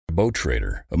Boat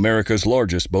Trader, America's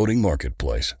largest boating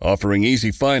marketplace, offering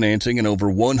easy financing and over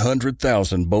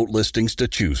 100,000 boat listings to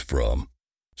choose from.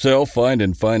 Sell, find,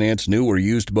 and finance new or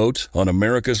used boats on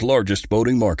America's largest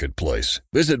boating marketplace.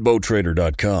 Visit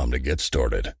BoatTrader.com to get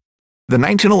started. The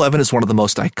 1911 is one of the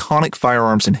most iconic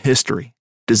firearms in history.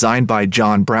 Designed by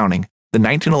John Browning, the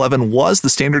 1911 was the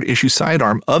standard issue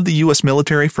sidearm of the U.S.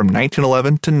 military from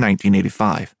 1911 to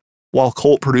 1985. While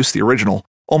Colt produced the original,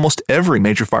 almost every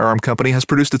major firearm company has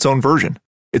produced its own version.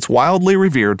 It's wildly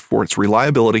revered for its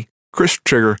reliability, crisp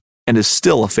trigger, and is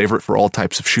still a favorite for all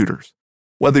types of shooters.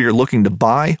 Whether you're looking to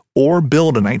buy or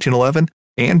build a 1911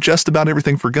 and just about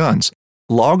everything for guns,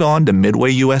 log on to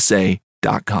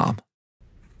MidwayUSA.com.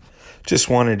 Just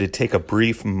wanted to take a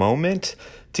brief moment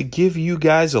to give you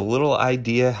guys a little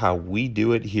idea how we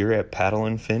do it here at Paddle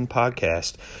and Fin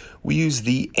Podcast. We use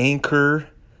the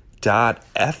Anchor.fm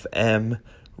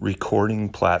recording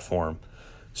platform.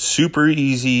 Super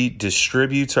easy,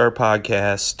 distributes our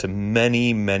podcast to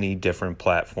many, many different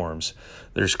platforms.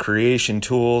 There's creation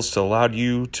tools to allow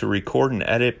you to record and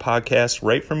edit podcasts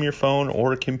right from your phone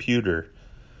or computer.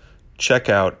 Check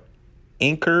out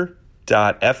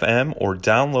Anchor.fm or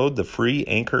download the free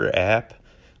Anchor app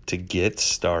to get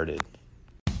started.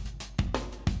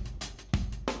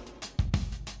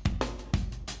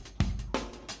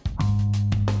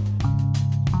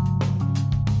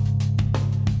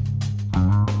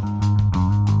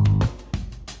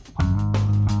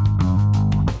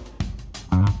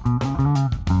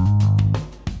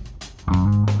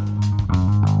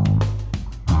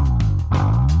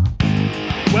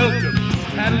 Welcome to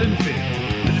Paddle and Fin,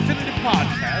 the definitive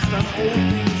podcast on all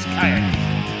things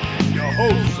kayaking. Your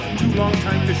hosts are two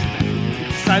longtime fishermen who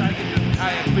decided to get into the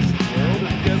kayak fishing world,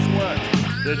 and guess what?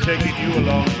 They're taking you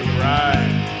along for the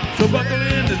ride. So buckle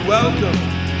in and welcome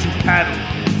to Paddle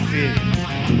and Fin.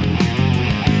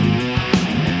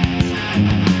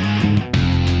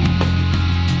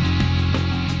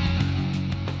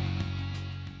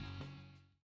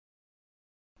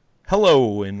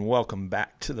 Hello and welcome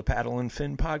back to the Paddle and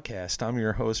Fin Podcast. I'm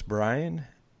your host, Brian.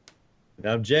 And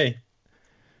I'm Jay.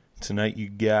 Tonight, you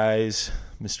guys,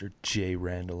 Mr. Jay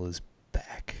Randall is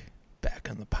back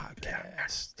on the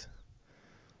podcast.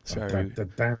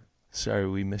 Sorry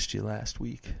we missed you last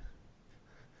week.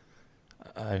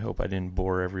 I hope I didn't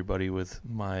bore everybody with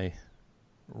my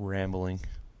rambling,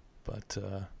 but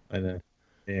I know.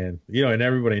 And and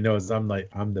everybody knows I'm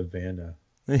the Vanna.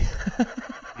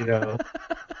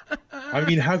 I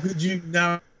mean, how could you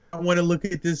not want to look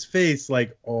at this face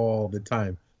like all the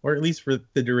time, or at least for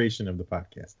the duration of the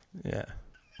podcast? Yeah,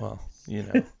 well,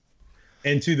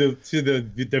 And to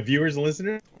the viewers and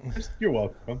listeners, you're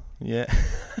welcome. Yeah.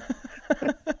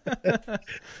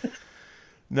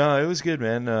 No, it was good,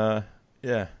 man.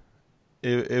 Yeah,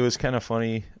 it was kind of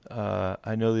funny.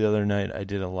 I know the other night I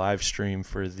did a live stream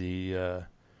for the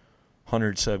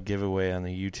 100 sub giveaway on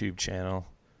the YouTube channel.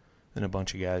 And a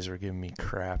bunch of guys were giving me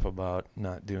crap about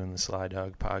not doing the Slide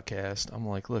Hog podcast. I'm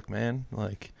like, look, man,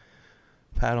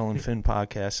 Paddle and Fin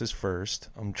podcast is first.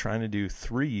 I'm trying to do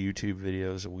 3 YouTube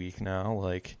videos a week now.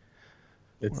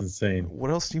 It's insane.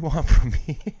 What else do you want from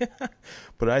me?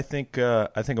 But I think I'm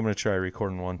going to try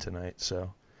recording one tonight.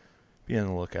 So be on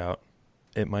the lookout.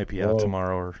 It might be out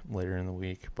tomorrow or later in the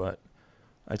week. But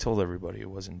I told everybody it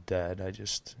wasn't dead. I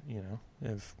just,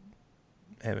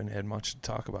 haven't had much to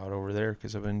talk about over there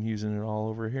because I've been using it all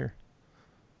over here.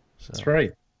 So, that's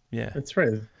right. Yeah. That's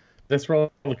right. That's where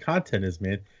all the content is,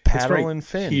 man. Paddle and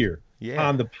Fin. Here yeah.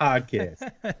 on the podcast.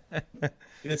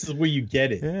 This is where you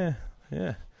get it. Yeah.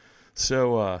 Yeah.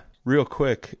 So real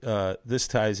quick, this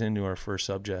ties into our first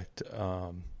subject.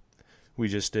 We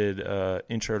just did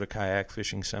intro to kayak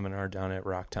fishing seminar down at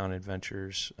Rocktown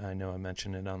Adventures. I know I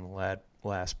mentioned it on the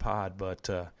last pod, but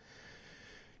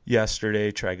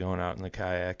yesterday, tried going out in the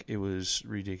kayak. It was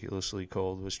ridiculously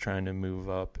cold. Was trying to move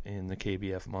up in the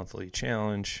KBF monthly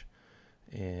challenge.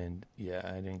 And, yeah,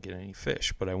 I didn't get any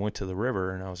fish. But I went to the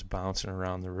river, and I was bouncing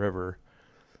around the river.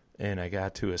 And I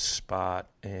got to a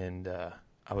spot, and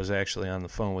I was actually on the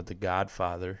phone with the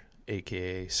Godfather,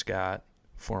 a.k.a. Scott,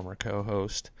 former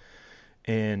co-host.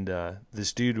 And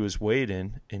this dude was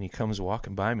waiting, and he comes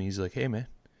walking by me. He's like, hey, man,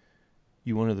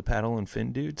 you one of the Paddle and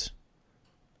Fin dudes?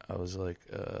 I was like,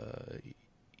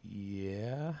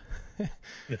 yeah.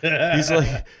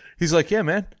 He's like, yeah,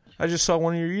 man. I just saw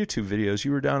one of your YouTube videos.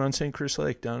 You were down on St. Chris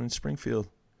Lake, down in Springfield.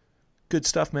 Good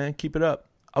stuff, man. Keep it up.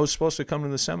 I was supposed to come to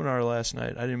the seminar last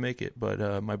night. I didn't make it,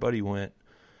 but my buddy went,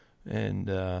 and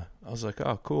I was like,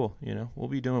 oh, cool. We'll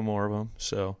be doing more of them.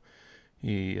 So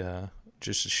he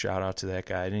just a shout out to that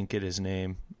guy. I didn't get his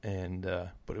name, and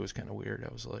but it was kind of weird.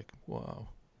 I was like, wow.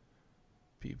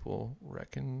 people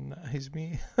recognize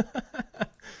me.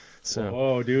 So,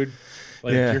 oh, dude,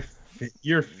 like yeah.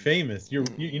 you're famous. You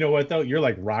know what though? You're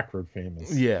like Rockford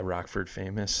famous. Yeah, Rockford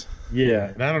famous. Yeah,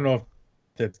 and I don't know if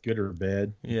that's good or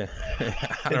bad. Yeah,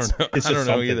 I don't know. It's I don't just know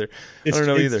something. either. It's, I don't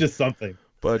know it's either. just something.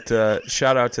 But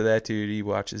shout out to that dude. He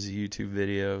watches the YouTube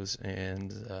videos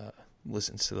and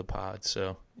listens to the pod.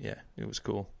 So yeah, it was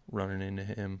cool running into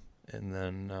him. And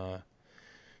then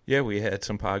yeah, we had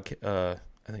some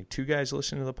I think 2 guys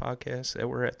listening to the podcast that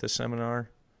were at the seminar,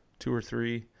 2 or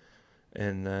 3,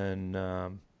 and then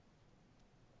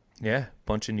yeah, a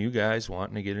bunch of new guys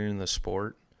wanting to get into the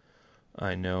sport.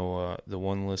 I know the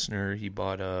one listener, he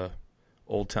bought a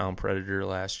Old Town Predator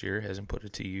last year, hasn't put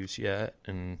it to use yet,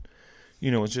 and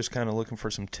was just kind of looking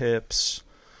for some tips.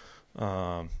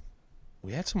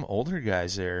 We had some older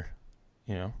guys there.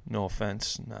 No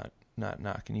offense, not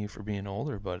knocking you for being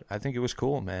older, but I think it was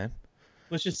cool, man.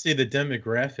 Let's just say the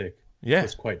demographic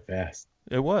was quite vast.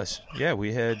 It was. Yeah,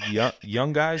 we had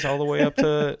young guys all the way up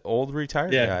to old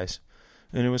retired guys,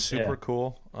 and it was super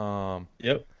cool.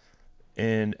 Yep.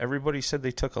 And everybody said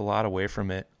they took a lot away from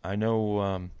it. I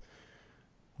know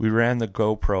we ran the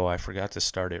GoPro. I forgot to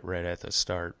start it right at the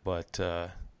start, but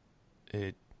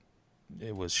it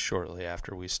was shortly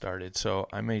after we started. So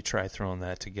I may try throwing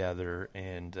that together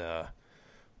and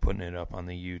putting it up on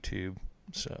the YouTube.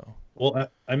 So. Well,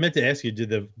 I meant to ask you,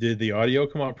 did the audio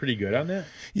come out pretty good on that?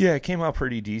 Yeah, it came out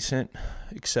pretty decent,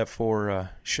 except for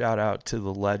shout out to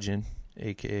the legend,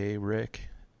 a.k.a. Rick,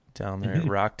 down there at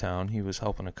Rocktown. He was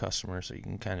helping a customer, so you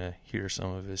can kind of hear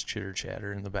some of his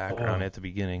chitter-chatter in the background at the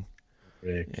beginning.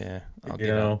 Rick. Yeah,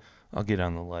 I'll get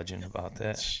on the legend about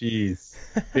that. Jeez.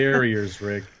 Barriers,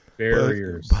 Rick.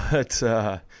 Barriers. But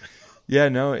yeah,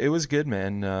 no, it was good,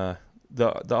 man.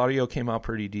 The audio came out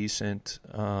pretty decent.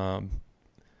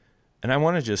 And I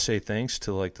want to just say thanks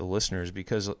to like the listeners,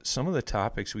 because some of the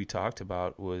topics we talked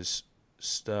about was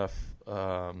stuff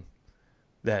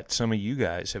that some of you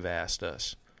guys have asked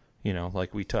us.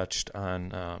 Like we touched on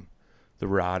the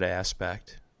rod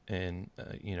aspect, and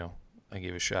I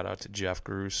gave a shout out to Jeff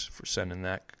Gruce for sending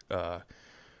that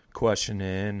question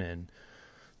in, and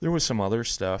there was some other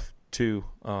stuff too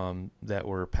that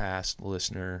were past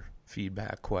listener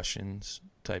feedback questions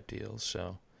type deals.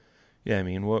 So. Yeah, I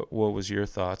mean, what was your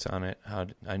thoughts on it?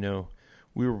 I know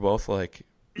we were both like,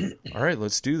 all right,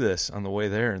 let's do this on the way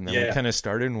there, and then we kind of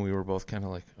started, and we were both kind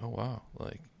of like, oh wow,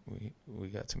 like we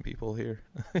got some people here,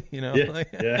 Yeah.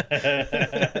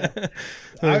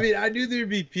 I mean, I knew there'd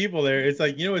be people there. It's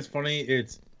like, it's funny.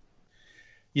 It's,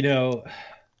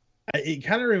 it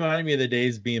kind of reminded me of the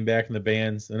days being back in the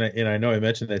bands, and I know I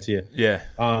mentioned that to you. Yeah.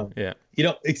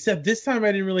 Except this time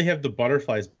I didn't really have the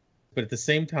butterflies, but at the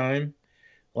same time.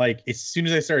 Like, as soon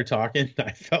as I started talking,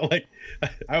 I felt like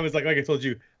I was like I told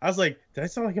you, I was like, did I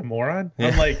sound like a moron?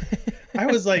 I'm like,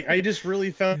 I just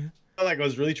really felt like I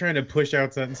was really trying to push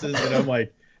out sentences, and I'm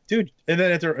like, dude, and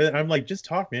then I'm like, just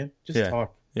talk, man, just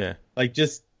talk. Yeah. Like,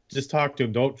 just talk to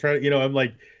him. Don't try to, I'm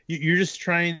like, you're just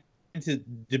trying to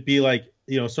be like,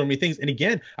 so many things. And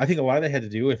again, I think a lot of that had to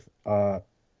do with the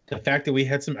fact that we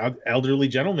had some elderly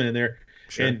gentlemen in there.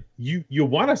 Sure. And you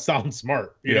want to sound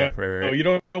smart, you know? Right. You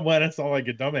don't want to sound like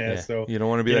a dumbass. Yeah. So you don't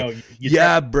want to be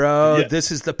like, bro,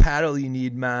 this is the paddle you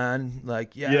need, man.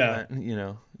 Like, man,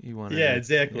 you want to. Yeah,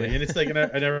 exactly. Yeah. And it's like, and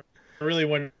I never really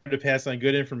wanted to pass on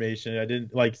good information. I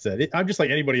didn't, like I said, I'm just like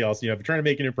anybody else. If you're trying to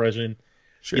make an impression,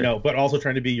 sure. But also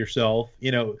trying to be yourself.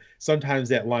 Sometimes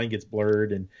that line gets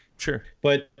blurred, and sure.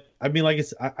 But I mean, like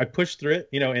I pushed through it,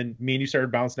 and me and you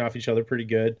started bouncing off each other pretty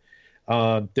good.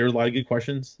 There were a lot of good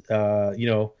questions. I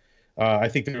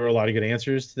think there were a lot of good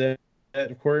answers to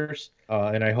that, of course.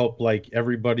 And I hope like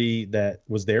everybody that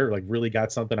was there like really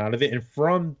got something out of it. And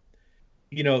from,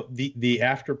 the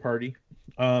after party,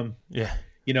 it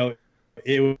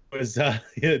was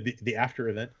the after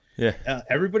event. Yeah.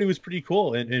 Everybody was pretty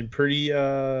cool and pretty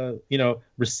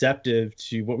receptive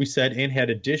to what we said, and had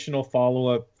additional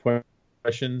follow-up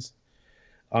questions.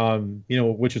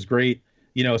 Which was great.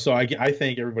 So I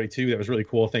thank everybody too. That was really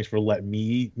cool. Thanks for letting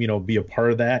me, be a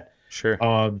part of that. Sure.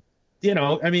 I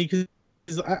mean, because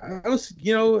I was,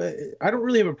 I don't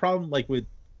really have a problem like with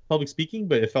public speaking,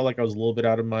 but it felt like I was a little bit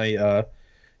out of my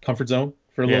comfort zone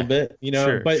for a little bit,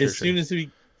 Sure, but as soon as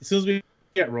we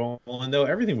got rolling, though,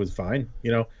 everything was fine.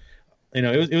 It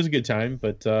was a good time.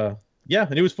 But yeah,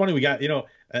 and it was funny. We got,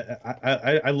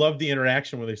 I love the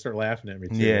interaction when they start laughing at me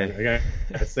too. Yeah.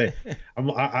 I gotta say,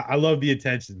 I love the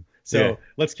attention. So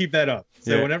let's keep that up.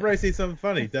 So whenever I say something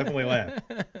funny, definitely laugh.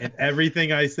 And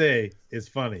everything I say is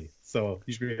funny. So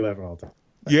you should be laughing all the time.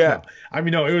 Yeah. No, I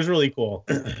mean, no, it was really cool.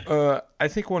 I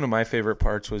think one of my favorite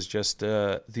parts was just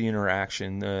the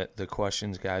interaction, the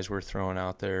questions guys were throwing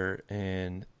out there,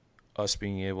 and us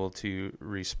being able to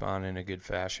respond in a good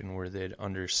fashion where they'd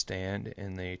understand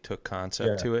and they took concept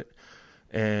Yeah. to it.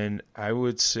 And I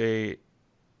would say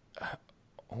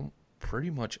pretty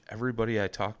much everybody I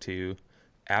talked to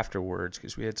afterwards,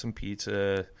 because we had some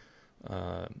pizza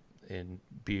and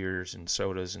beers and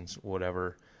sodas and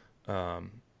whatever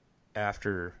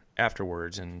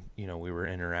afterwards, and we were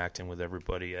interacting with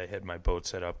everybody. I had my boat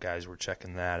set up, guys were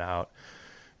checking that out,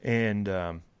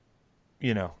 and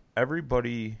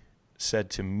everybody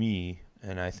said to me,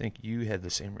 and I think you had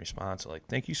the same response, like,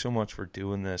 thank you so much for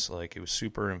doing this, like, it was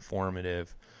super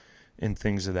informative and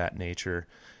things of that nature.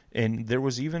 And there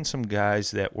was even some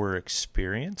guys that were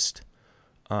experienced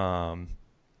that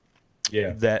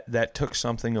took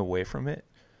something away from it.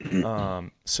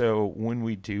 So when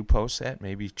we do post that,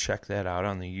 maybe check that out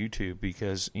on the YouTube,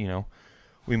 because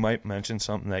we might mention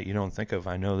something that you don't think of.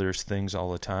 I know there's things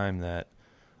all the time that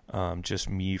just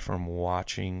me from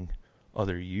watching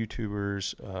other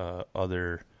YouTubers,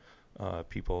 other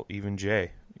people, even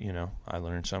Jay, I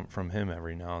learn something from him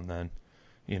every now and then,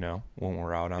 when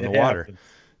we're out on the water.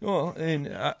 Well, and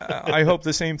I hope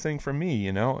the same thing for me,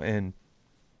 and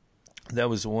that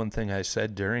was the one thing I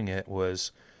said during it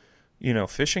was,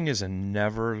 fishing is a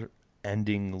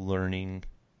never-ending learning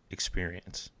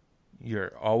experience.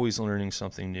 You're always learning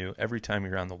something new every time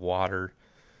you're on the water,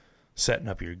 setting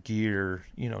up your gear,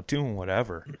 doing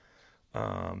whatever.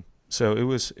 So it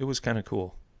was kind of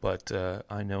cool. But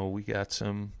I know we got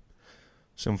some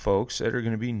folks that are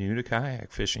going to be new to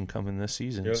kayak fishing coming this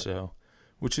season, Yep. so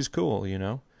which is cool,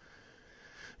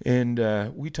 And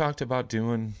we talked about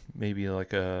doing maybe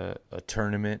like a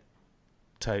tournament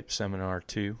type seminar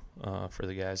too, for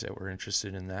the guys that were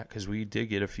interested in that, because we did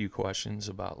get a few questions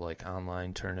about like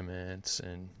online tournaments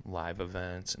and live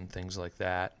events and things like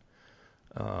that.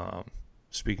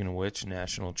 Speaking of which,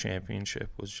 national championship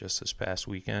was just this past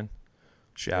weekend.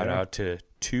 Shout out to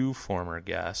two former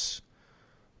guests.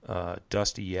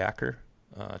 Dusty Yacker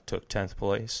took 10th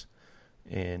place,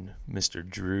 and Mr.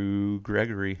 Drew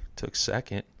Gregory took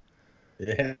second.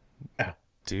 Yeah.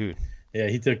 Dude. Yeah,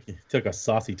 he took a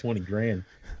saucy 20 grand.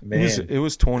 Man. It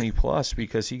was 20 plus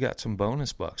because he got some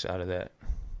bonus bucks out of that.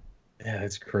 Yeah,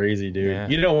 that's crazy, dude. Yeah.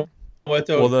 You know what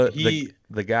though? Well,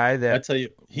 the guy that I tell you,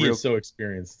 he is so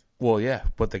experienced. Well, yeah,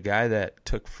 but the guy that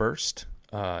took first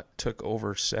took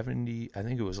over 70. I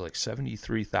think it was like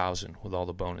 73,000 with all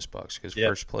the bonus bucks, because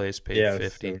first place paid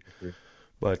 50.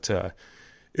 But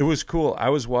it was cool. I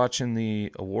was watching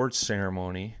the awards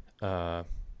ceremony.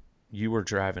 You were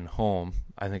driving home.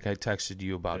 I think I texted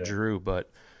you about Drew,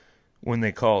 but when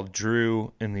they called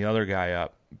Drew and the other guy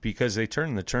up, because they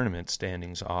turned the tournament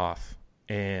standings off,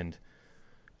 and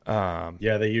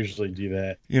they usually do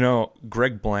that.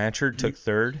 Greg Blanchard took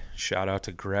third. Shout out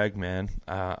to Greg, man.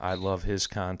 I love his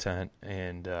content,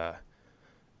 and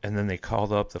then they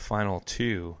called up the final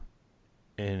two,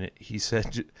 and he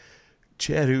said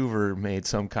Chad Hoover made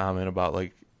some comment about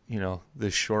like,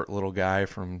 this short little guy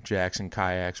from Jackson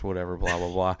Kayaks, whatever, blah, blah,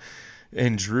 blah.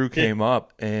 And Drew came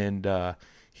up, and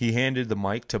he handed the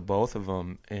mic to both of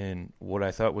them. And what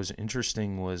I thought was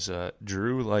interesting was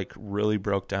Drew, like, really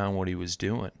broke down what he was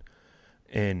doing.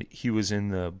 And he was in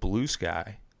the Blue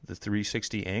Sky, the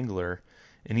 360 angler,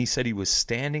 and he said he was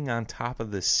standing on top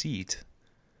of the seat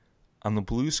on the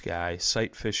Blue Sky,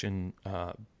 sight fishing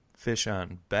fish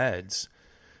on beds.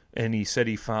 And he said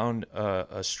he found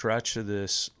a stretch of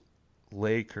this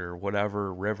lake or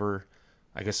whatever, river.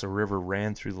 I guess the river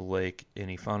ran through the lake, and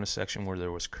he found a section where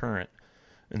there was current,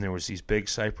 and there was these big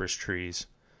cypress trees.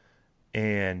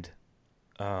 And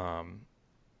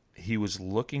he was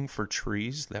looking for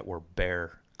trees that were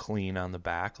bare, clean on the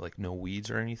back, like no weeds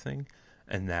or anything,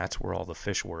 and that's where all the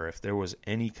fish were. If there was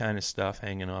any kind of stuff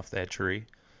hanging off that tree,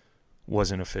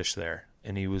 wasn't a fish there.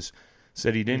 And he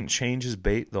said he didn't change his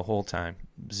bait the whole time.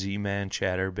 Z-Man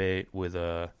chatterbait with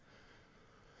a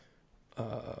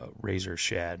razor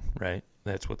shad, right?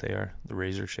 That's what they are, the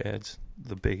razor shads,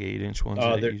 the big 8-inch ones.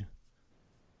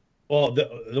 Well,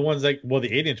 the ones the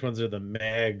 8-inch ones are the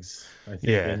mags, I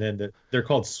think, and then they're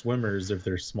called swimmers if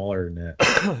they're smaller than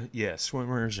that. Yeah,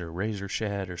 swimmers or razor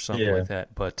shad or something like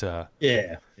that. But I'm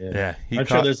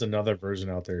sure there's another version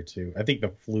out there too. I think the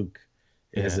Fluke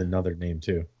is another name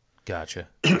too. Gotcha.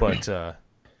 But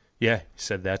he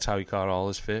said that's how he caught all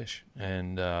his fish,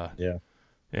 and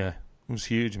it was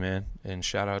huge, man. And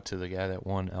shout out to the guy that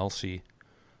won, Elsie.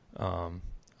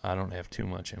 I don't have too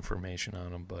much information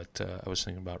on him, but I was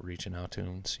thinking about reaching out to him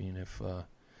and seeing if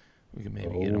we could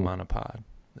maybe get him on a pod.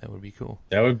 That would be cool.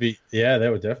 That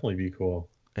would definitely be cool.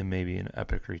 And maybe an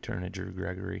epic return of Drew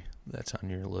Gregory. That's on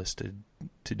your list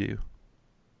to do.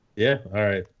 Yeah. All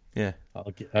right. Yeah.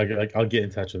 I'll get in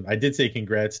touch with him. I did say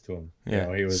congrats to him. Yeah. You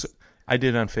know, he was. So, I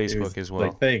did on Facebook as well.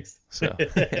 Like, thanks. So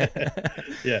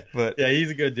yeah. But yeah, he's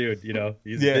a good dude. You know,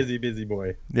 he's a busy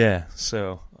boy. Yeah.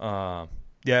 So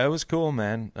yeah, it was cool,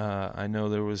 man. I know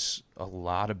there was a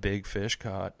lot of big fish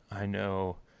caught. I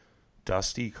know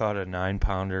Dusty caught a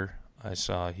 9-pounder. I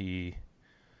saw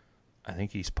I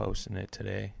think he's posting it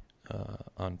today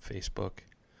on Facebook.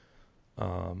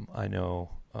 I know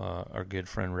our good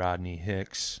friend Rodney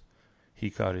Hicks,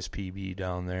 he caught his PB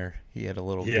down there. He had a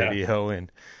little video,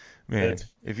 and man,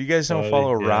 if you guys don't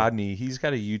follow Rodney, he's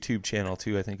got a YouTube channel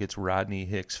too. I think it's Rodney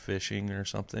Hicks Fishing or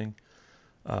something.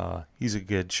 He's a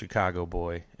good Chicago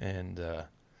boy, and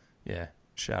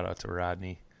shout out to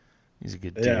Rodney. He's a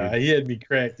good dude. Yeah, he had me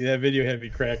cracked. That video had me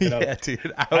cracking up. Yeah,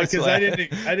 dude. I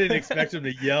didn't expect him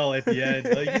to yell at the end.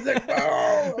 Like, he's like,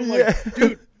 "Oh!" I'm like,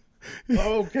 dude.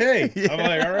 Okay. Yeah. I'm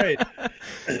like, all right.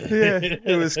 Yeah,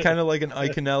 it was kind of like an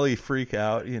Iconelli freak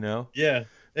out, you know? Yeah.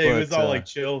 Hey, it was all like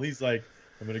chill. He's like,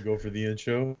 I'm going to go for the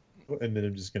intro, and then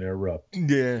I'm just going to erupt.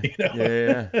 Yeah. You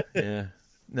know? Yeah.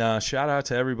 Now, shout out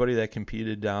to everybody that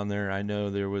competed down there. I know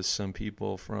there was some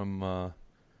people from,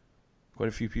 quite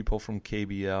a few people from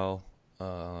KBL,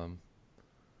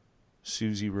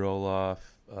 Susie Roloff,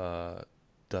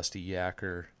 Dusty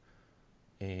Yacker,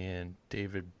 and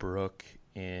David Brook,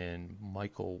 and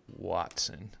Michael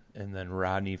Watson. And then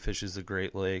Rodney fishes the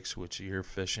Great Lakes, which you're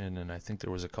fishing, and I think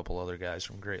there was a couple other guys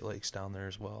from Great Lakes down there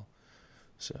as well.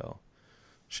 So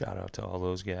shout out to all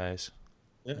those guys.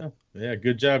 Yeah,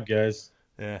 good job, guys.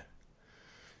 Yeah,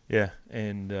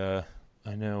 and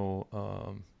I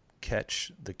know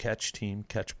the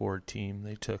catchboard team,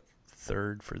 they took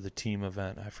third for the team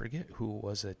event. I forget who it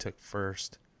was that took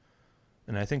first,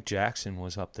 and I think Jackson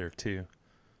was up there too.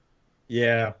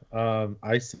 Yeah,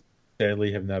 I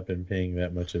sadly have not been paying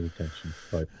that much of attention,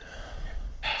 but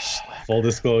full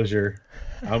disclosure,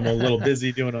 I'm a little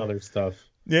busy doing other stuff.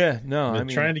 Yeah, no, I'm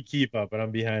trying to keep up, but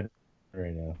I'm behind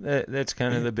right now. That's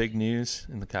kind of the big news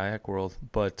in the kayak world.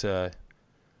 But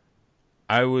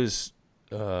I was,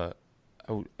 I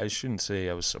shouldn't say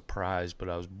I was surprised, but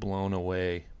I was blown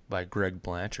away by Greg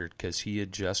Blanchard, because he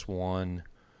had just won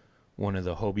one of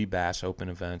the Hobie Bass Open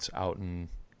events out in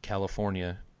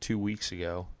California 2 weeks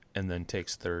ago, and then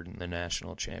takes third in the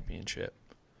national championship.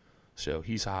 So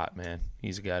he's hot, man.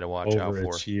 He's a guy to watch out for.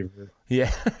 Overachiever. Yeah.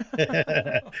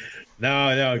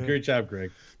 No, great job,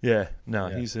 Greg. Yeah, no,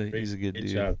 he's a good dude.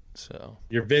 Job. So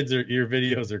your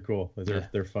videos are cool.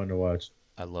 They're fun to watch.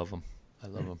 I love them.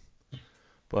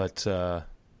 But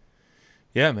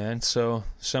yeah, man. So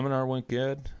seminar went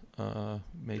good.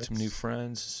 Made some new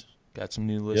friends. Got some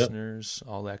new listeners,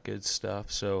 all that good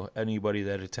stuff. So anybody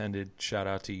that attended, shout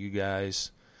out to you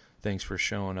guys. Thanks for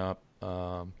showing up.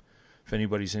 If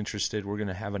anybody's interested, we're going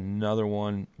to have another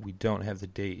one. We don't have the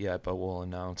date yet, but we'll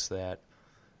announce that,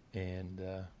 and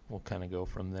we'll kind of go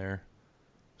from there.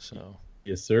 So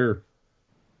yes, sir.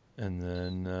 And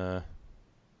then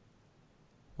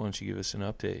why don't you give us an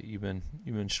update? You've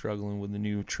been struggling with the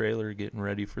new trailer, getting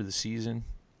ready for the season.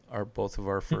 Both of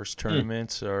our first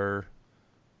tournaments are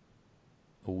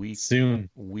a week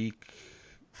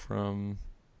from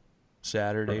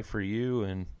Saturday for you,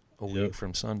 and a week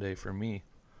from Sunday for me.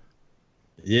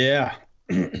 Yeah.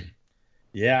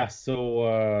 Yeah.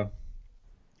 So,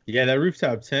 that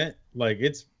rooftop tent, like,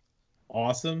 it's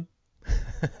awesome,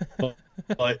 but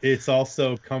it's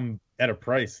also come at a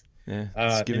price. Yeah.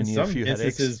 It's giving you a few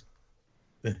headaches.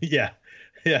 Yeah.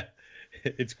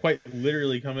 It's quite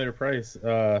literally come at a price.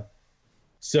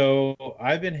 So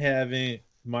I've been having,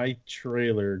 my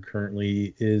trailer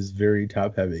currently is very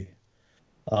top heavy.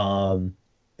 And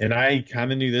I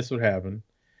kind of knew this would happen.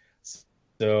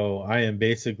 So I am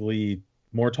basically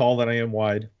more tall than I am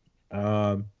wide,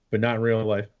 but not in real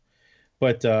life.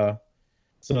 But so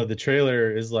the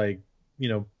trailer is like,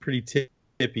 pretty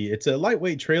tippy. It's a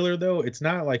lightweight trailer, though. It's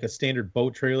not like a standard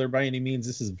boat trailer by any means.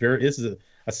 This is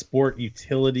a sport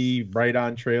utility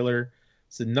ride-on trailer.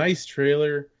 It's a nice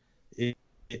trailer.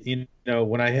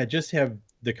 When I just have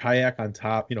the kayak on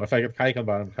top, if I have kayak on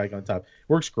bottom, kayak on top,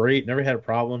 works great. Never had a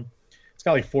problem. It's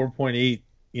got like 4.8,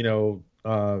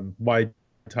 wide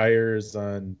tires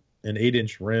on an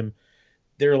 8-inch rim.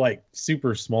 They're like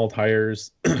super small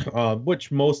tires,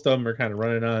 which most of them are kind of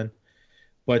running on.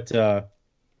 But so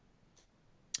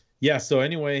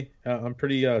anyway, I'm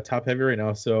pretty top heavy right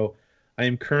now. So I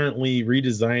am currently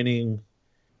redesigning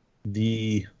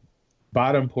the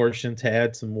bottom portion to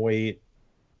add some weight,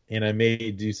 and I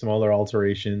may do some other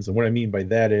alterations. And what I mean by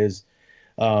that is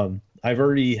I'm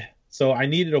So I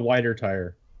needed a wider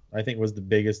tire. I think was the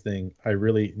biggest thing I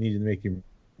really needed to make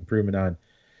improvement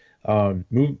on.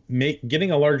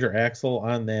 Getting a larger axle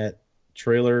on that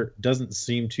trailer doesn't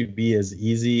seem to be as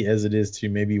easy as it is to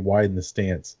maybe widen the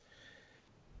stance.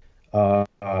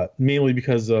 Mainly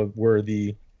because of where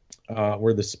the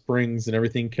springs and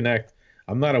everything connect.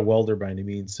 I'm not a welder by any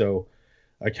means, so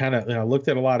I looked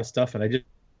at a lot of stuff, and I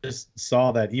just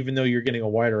saw that even though you're getting a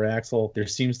wider axle, there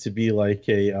seems to be like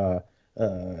a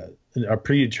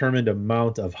predetermined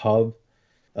amount of hub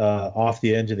off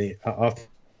the end of the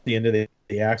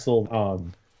axle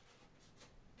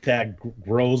that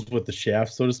grows with the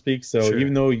shaft, so to speak. So Sure.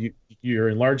 even though you're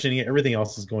enlarging it, everything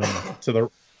else is going to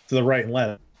the right and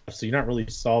left. So you're not really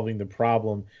solving the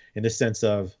problem in the sense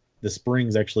of the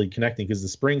springs actually connecting, because the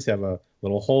springs have a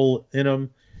little hole in them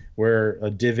where a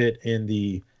divot in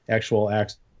the actual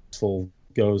axle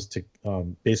goes to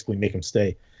basically make them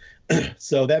stay.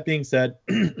 So that being said,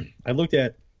 I looked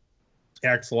at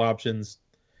axle options.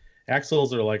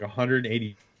 Axles are like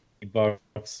 $180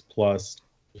 plus.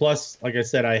 Plus, like I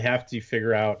said, I have to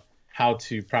figure out how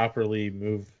to properly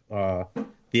move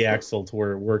the axle to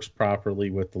where it works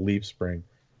properly with the leaf spring.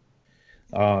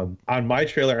 On my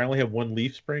trailer, I only have one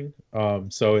leaf spring,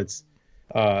 so it's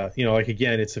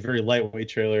again, it's a very lightweight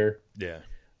trailer. Yeah.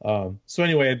 So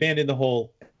anyway, I abandoned the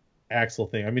whole axle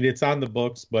thing. I mean, it's on the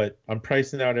books, but I'm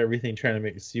pricing out everything, trying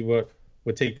to see what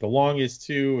would take the longest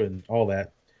to and all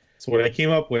that. So what I came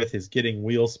up with is getting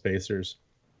wheel spacers,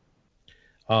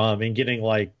 and getting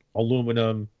like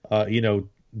aluminum,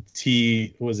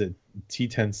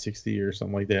 T1060 or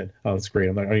something like that. Oh, that's great.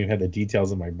 I don't even have the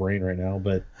details in my brain right now,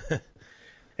 but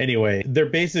anyway, they're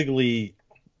basically,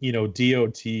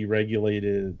 DOT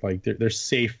regulated, like they're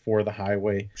safe for the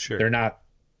highway. Sure. They're not,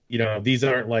 these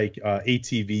aren't like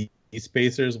ATV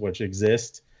spacers, which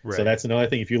exist. Right. So that's another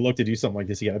thing. If you look to do something like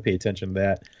this, you got to pay attention to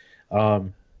that.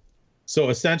 So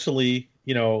essentially,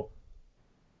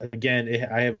 again,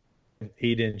 I have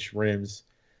 8-inch rims.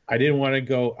 I didn't want to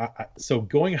go. So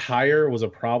going higher was a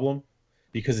problem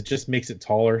because it just makes it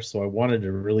taller. So I wanted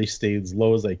to really stay as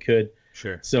low as I could.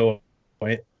 Sure. So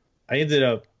I ended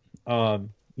up,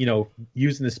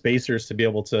 using the spacers to be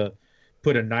able to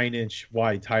put a 9-inch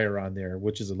wide tire on there,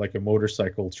 which is like a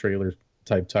motorcycle trailer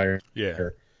type tire. Yeah.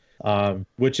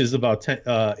 Which is about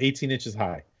 18 inches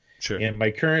high. Sure. And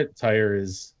my current tire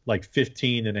is like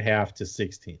 15 and a half to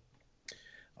 16.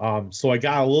 So I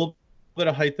got a little bit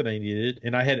of height that I needed,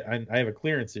 and I have a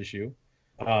clearance issue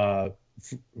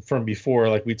from before,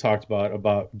 like we talked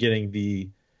about getting the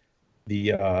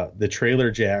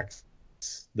trailer jacks,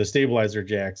 the stabilizer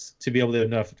jacks, to be able to have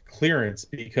enough clearance,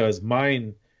 because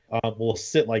mine will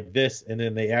sit like this, and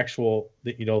then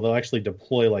they'll actually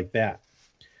deploy like that.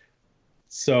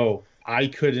 So I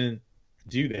couldn't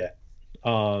do that.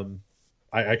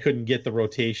 I couldn't get the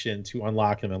rotation to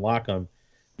unlock them and lock them.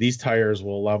 These tires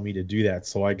will allow me to do that.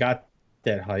 So I got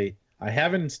that height. I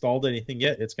haven't installed anything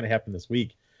yet. It's going to happen this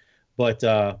week. But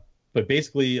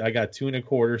basically, I got 2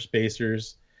 1/4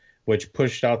 spacers, which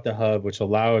pushed out the hub, which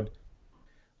allowed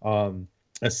a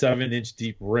 7-inch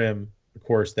deep rim. Of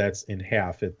course, that's in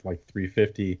half at like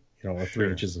 350, or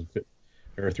 3 inches,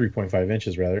 or 3.5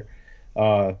 inches rather,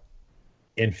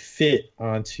 and fit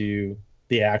onto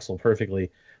the axle perfectly.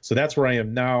 So that's where I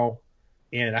am now,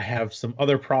 and I have some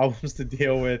other problems to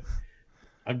deal with.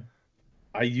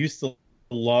 I used to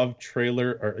love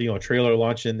trailer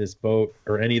launching this boat,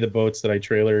 or any of the boats that I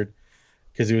trailered,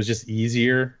 because it was just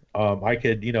easier. I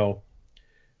could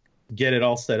get it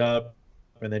all set up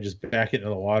and then just back it into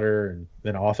the water, and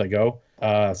then off I go.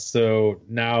 So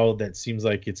now that seems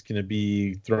like it's going to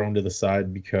be thrown to the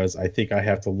side, because I think I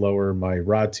have to lower my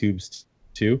rod tubes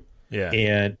too. Yeah.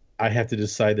 And I have to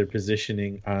decide their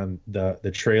positioning on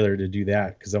the trailer to do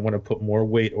that, because I want to put more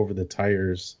weight over the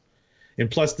tires,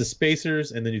 and plus the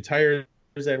spacers and the new tires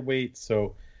add weight.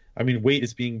 So, I mean, weight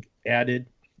is being added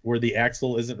where the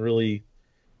axle isn't really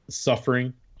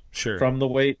suffering from the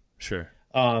weight. Sure.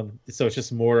 So it's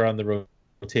just more on the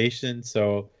rotation.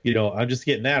 So, I'm just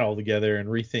getting that all together and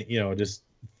just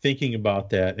thinking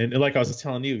about that. And like I was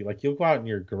telling you, like, you'll go out in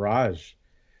your garage,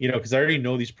 because I already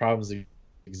know these problems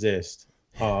exist.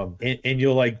 And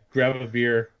you'll like grab a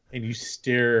beer and you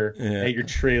stare at your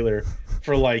trailer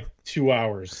for like 2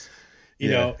 hours,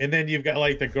 know, and then you've got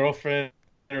like the girlfriend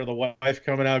or the wife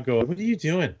coming out, go, "What are you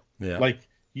doing?" Yeah. Like,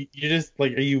 you just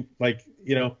like, are you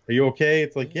okay?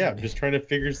 It's like, yeah, I'm just trying to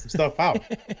figure some stuff out.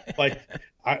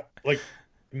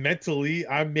 Mentally,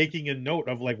 I'm making a note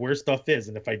of like where stuff is,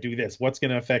 and if I do this, what's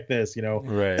going to affect this,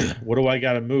 right? What do I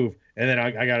got to move? And then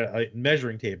I got a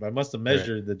measuring tape. I must have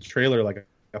measured the trailer like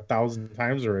 1,000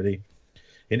 times already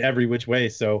in every which way.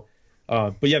 So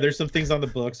But yeah, there's some things on the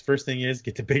books. First thing is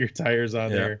get the bigger tires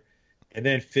on there, and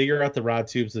then figure out the rod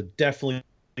tubes are definitely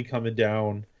coming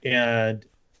down. And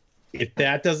if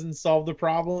that doesn't solve the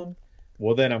problem,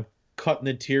 well, then I'm cutting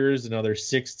the tiers another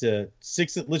 6 to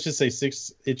 6. Let's just say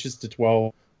 6 inches to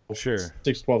 12. Sure.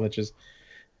 6 to 12 inches.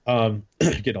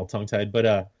 Getting all tongue tied,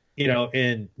 but you know,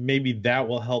 and maybe that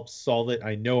will help solve it.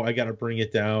 I know I got to bring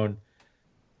it down.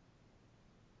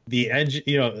 The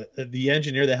engineer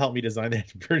that helped me design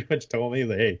that pretty much told me,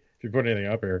 like, hey, if you put anything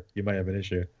up here, you might have an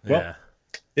issue. Well,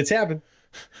 it's happened.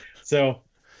 So,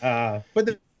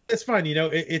 but that's fine. You know,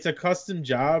 it's a custom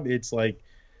job. It's like,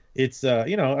 it's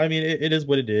you know, I mean, it is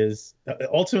what it is.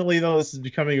 Ultimately, though, this is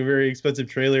becoming a very expensive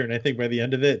trailer, and I think by the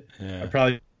end of it, I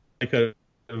probably could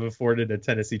have afforded a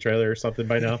Tennessee trailer or something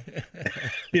by now.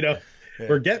 You know,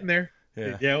 we're getting there.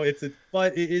 You know,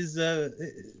 but it is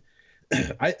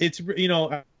it's you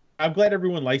know, I'm glad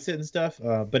everyone likes it and stuff,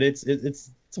 but it's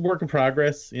a work in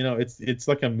progress. You know, it's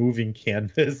like a moving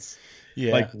canvas.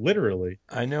 Like literally.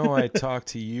 I know I talked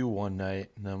to you one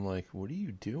night and I'm like, what are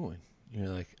you doing? You're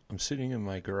like, I'm sitting in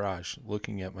my garage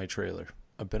looking at my trailer.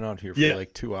 I've been out here for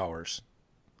like 2 hours.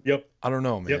 Yep. I don't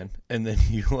know, man. And then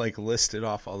you like listed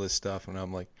off all this stuff and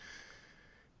I'm like,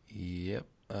 yep.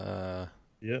 I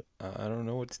don't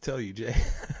know what to tell you, Jay.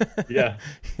 Yeah.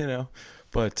 You know,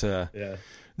 but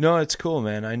no, it's cool,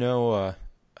 man. I know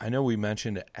we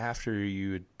mentioned after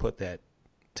you had put that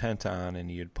tent on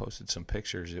and you had posted some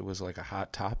pictures, it was like a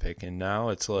hot topic, and now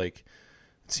it's like,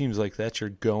 it seems like that's your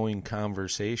going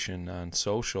conversation on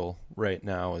social right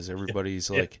now, as everybody's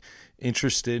like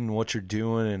interested in what you're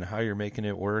doing and how you're making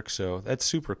it work. So that's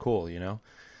super cool, you know?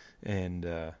 And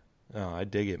I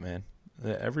dig it, man.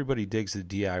 Everybody digs the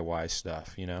DIY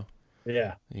stuff, you know?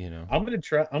 Yeah. You know, I'm gonna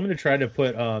try to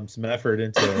put some effort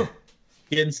into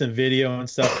getting some video and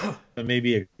stuff, and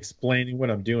maybe explaining what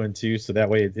I'm doing too, so that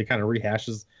way it kind of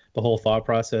rehashes the whole thought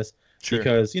process. Sure.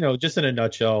 Because, you know, just in a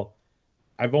nutshell,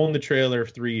 I've owned the trailer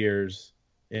for 3 years,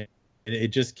 and it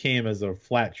just came as a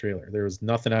flat trailer. There was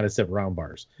nothing on it except round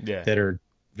bars that are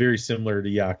very similar to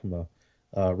Yakima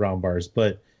round bars.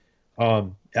 But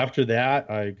after that,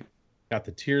 I got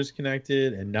the tiers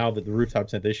connected, and now that the rooftop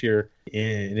tent this year,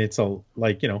 and it's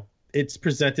like, you know, it's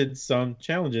presented some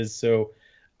challenges. So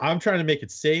I'm trying to make it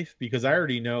safe, because I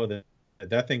already know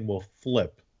that thing will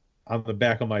flip on the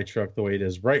back of my truck the way it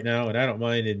is right now, and I don't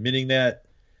mind admitting that.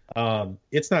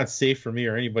 It's not safe for me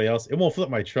or anybody else. It won't flip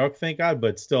my truck, thank God,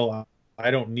 but still, I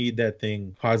don't need that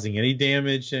thing causing any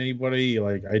damage to anybody.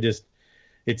 Like,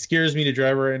 it scares me to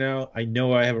drive right now. I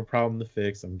know I have a problem to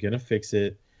fix. I'm gonna fix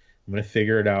it. I'm gonna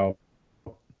figure it out.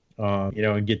 You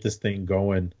know, and get this thing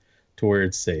going to where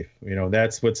it's safe. You know,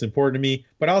 that's what's important to me.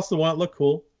 But I also want it to look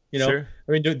cool. You know, sure.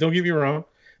 I mean, don't get me wrong.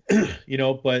 You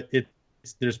know, but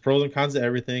there's pros and cons to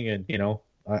everything, and you know,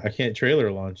 I can't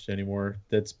trailer launch anymore.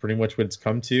 That's pretty much what it's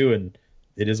come to, and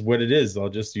it is what it is. I'll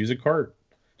just use a cart.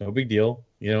 No big deal.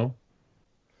 You know,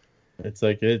 it's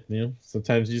like it. You know,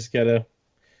 sometimes you just gotta,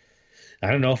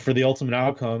 I don't know, for the ultimate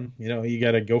outcome. You know, you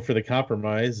gotta go for the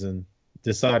compromise and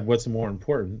decide what's more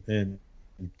important, and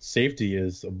safety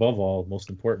is above all most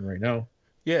important right now.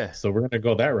 Yeah. So we're gonna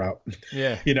go that route.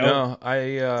 Yeah. You know.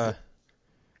 No,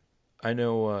 I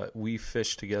know we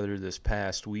fished together this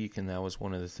past week, and that was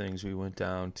one of the things. We went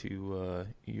down to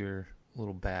your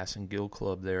little bass and gill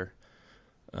club there,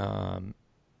 and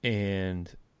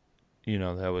you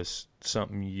know, that was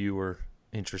something you were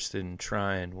interested in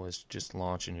trying, was just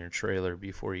launching your trailer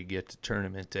before you get to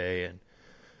tournament day. And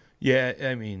yeah,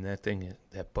 I mean, that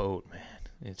boat, man,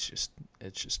 it's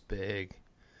just big.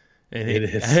 And it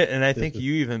is. And I think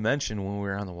you even mentioned when we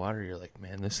were on the water, you're like,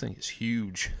 man, this thing is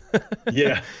huge.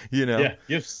 Yeah. You know? Yeah.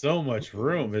 You have so much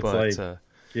room. It's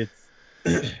it's,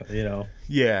 you know.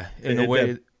 Yeah. And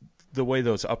the way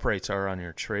those uprights are on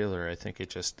your trailer, I think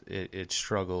it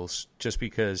struggles, just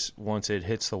because once it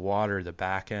hits the water, the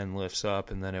back end lifts up,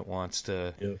 and then it wants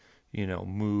to, you know,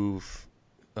 move,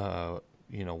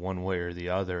 you know, one way or the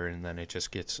other. And then it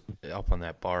just gets up on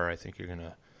that bar. I think you're going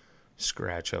to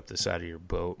scratch up the side of your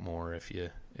boat more if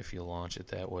you launch it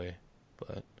that way.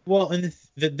 But well, and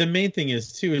the main thing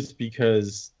is too, is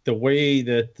because the way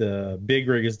that the big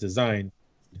rig is designed,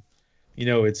 you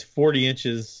know, it's 40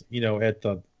 inches, you know, at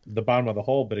the bottom of the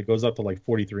hull, but it goes up to like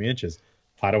 43 inches.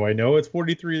 How do I know it's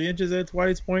 43 inches at its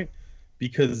widest point?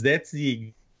 Because that's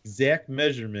the exact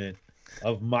measurement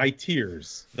of my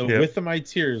tiers, the width of my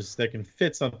tiers that can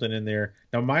fit something in there.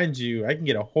 Now, mind you, I can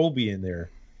get a Hobie in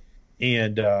there,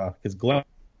 and because Glenn's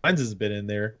has been in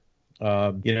there,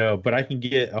 you know, but I can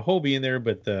get a Hobie in there.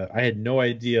 But I had no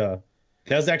idea.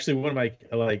 That was actually one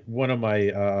of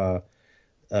my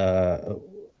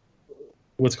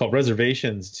what's called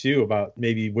reservations too about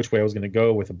maybe which way I was going to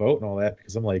go with a boat and all that,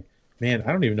 because I'm like, man,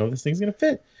 I don't even know if this thing's going to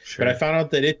fit. Sure. But I found out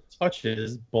that it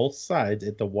touches both sides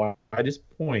at the widest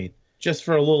point just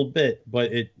for a little bit,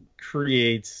 but it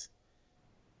creates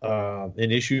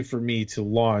an issue for me to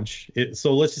launch it.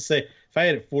 So let's just say if I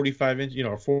had it 45 inch,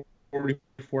 or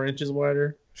 44 inches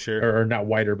wider, Sure. or not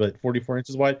wider, but 44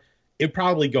 inches wide, it'd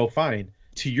probably go fine.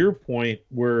 To your point,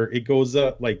 where it goes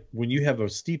up, like when you have a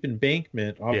steep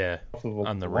embankment off of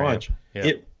on the launch,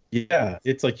 ramp.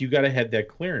 it's like you got to have that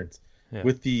clearance. Yeah.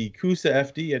 With the Kusa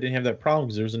FD, I didn't have that problem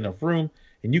because there was enough room,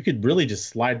 and you could really just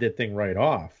slide that thing right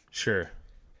off. Sure.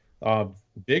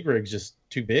 Big rig's just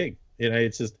too big,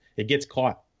 it's just it gets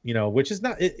caught, which is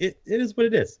not it is what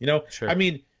it is. Sure. I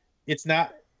mean, it's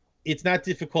not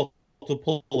difficult to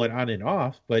pull it on and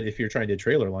off, but if you're trying to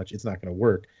trailer launch, it's not going to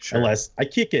work unless I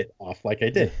kick it off like I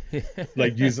did.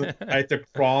 Like I have to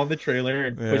crawl on the trailer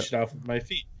and push it off with my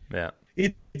feet. Yeah,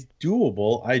 it's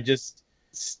doable. I just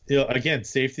again,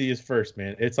 safety is first,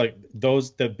 man. It's like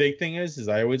the big thing is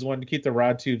I always wanted to keep the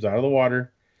rod tubes out of the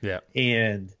water. Yeah,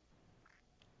 and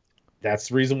that's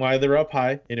the reason why they're up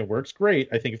high, and it works great.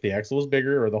 I think if the axle was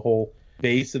bigger or the whole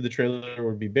base of the trailer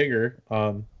would be bigger,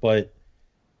 but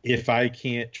if I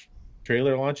can't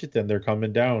trailer launch it, then they're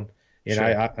coming down, and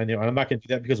sure. I know I'm not going to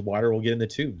do that because water will get in the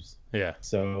tubes. Yeah,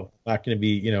 so I'm not going to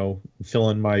be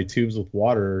filling my tubes with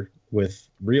water with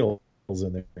reels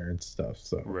in there and stuff.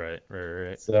 So right.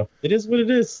 So it is what it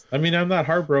is. I mean, I'm not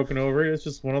heartbroken over it. It's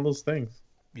just one of those things.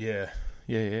 Yeah.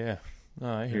 No,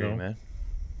 I hear you, man.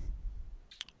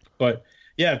 But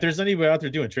yeah, if there's anybody out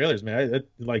there doing trailers, man,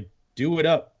 like do it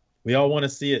up. We all want to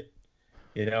see it.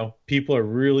 People are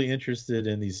really interested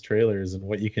in these trailers and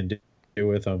what you can do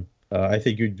with them. I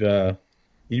think you'd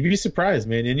be surprised,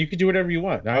 man, and you could do whatever you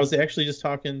want. I was actually just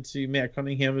talking to Matt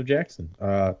Cunningham of Jackson.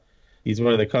 He's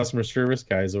one of the customer service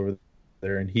guys over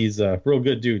there, and he's a real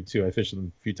good dude too. I fished with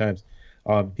him a few times.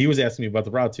 He was asking me about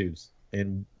the rod tubes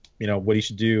and what he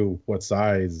should do, what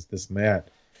size, this and that.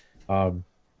 And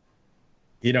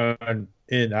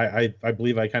I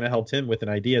believe I kind of helped him with an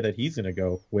idea that he's going to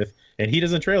go with, and he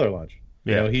doesn't trailer launch.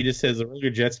 Yeah. He just has a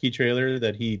regular jet ski trailer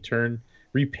that he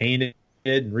repainted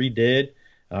and redid,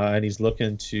 and he's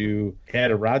looking to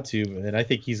add a rod tube, and I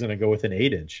think he's going to go with an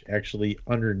 8-inch actually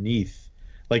underneath,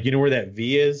 like where that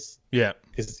V is. Yeah,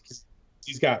 because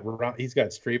he's got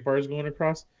straight bars going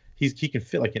across. He can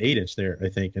fit like an 8-inch there, I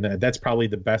think, and that's probably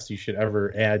the best you should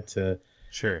ever add to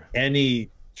any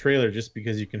trailer, just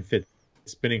because you can fit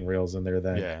spinning rails in there.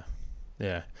 Then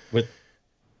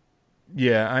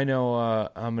I know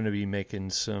I'm going to be making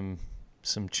some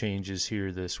changes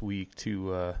here this week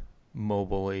to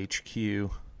Mobile HQ,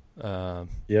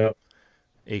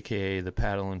 aka the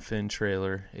Paddle and Fin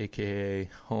trailer, aka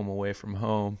Home Away from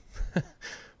Home.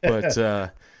 But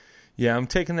I'm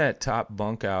taking that top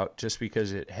bunk out just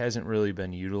because it hasn't really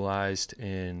been utilized,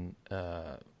 and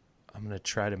I'm going to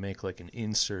try to make like an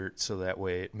insert so that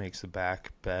way it makes the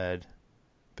back bed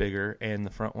bigger and the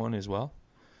front one as well.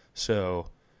 So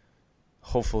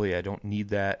hopefully I don't need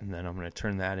that, and then I'm going to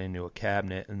turn that into a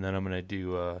cabinet, and then I'm going to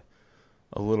do a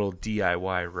little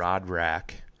DIY rod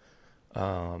rack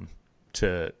to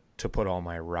put all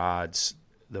my rods.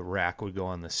 The rack would go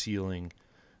on the ceiling,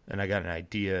 and I got an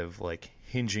idea of like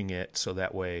hinging it so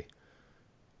that way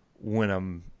when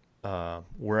I'm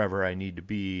wherever I need to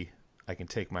be, I can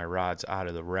take my rods out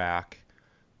of the rack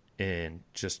and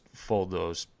just fold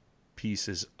those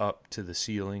pieces up to the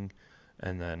ceiling,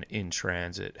 and then in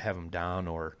transit have them down,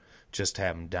 or just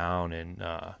have them down, and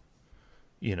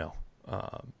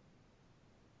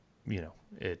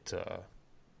it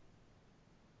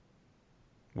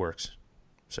works.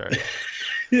 Sorry.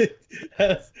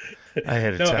 I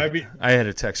had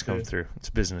a text come through. It's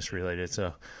business related,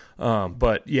 so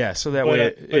but yeah, so that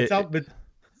way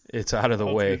it's out of the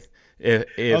way. I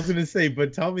was gonna say,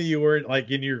 but tell me you weren't like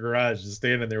in your garage just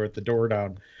standing there with the door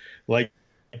down, like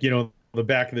the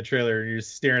back of the trailer, and you're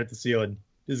just staring at the ceiling,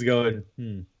 just going,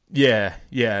 Yeah,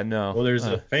 no. Well, there's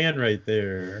a fan right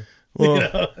there.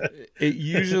 Well, it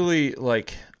usually,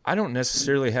 like, I don't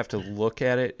necessarily have to look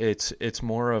at it. It's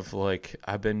more of like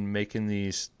I've been making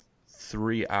these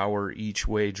 3-hour each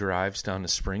way drives down to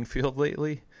Springfield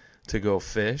lately to go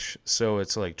fish. So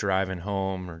it's like driving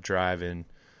home or driving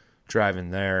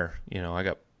there. I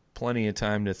got plenty of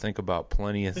time to think about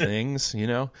plenty of things,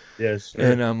 Yes. Sure.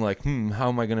 And I'm like, how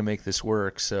am I going to make this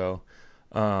work? So,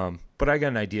 but I got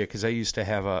an idea, because I used to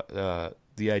have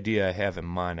the idea I have in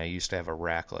mind, I used to have a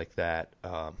rack like that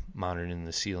mounted in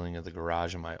the ceiling of the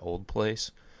garage in my old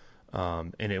place,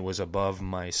 and it was above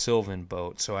my Sylvan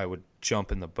boat, so I would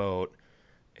jump in the boat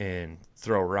and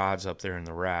throw rods up there in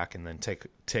the rack and then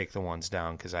take the ones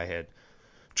down, because I had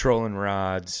trolling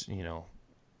rods,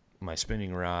 my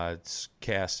spinning rods,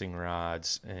 casting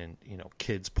rods, and,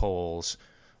 kids poles.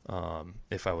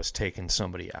 If I was taking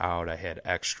somebody out, I had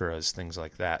extras, things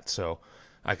like that. So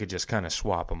I could just kind of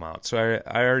swap them out. So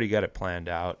I already got it planned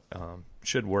out.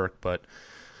 Should work, but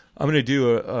I'm going to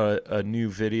do a new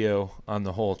video on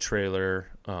the whole trailer,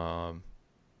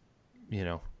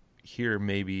 here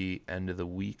maybe end of the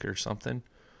week or something.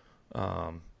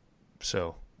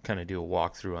 So kind of do a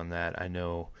walkthrough on that. I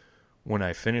know when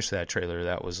I finished that trailer,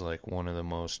 that was like one of the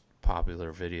most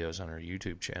popular videos on our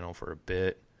YouTube channel for a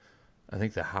bit. I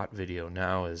think the hot video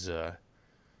now is the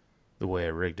way I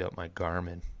rigged up my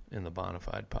Garmin in the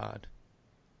Bonafide pod.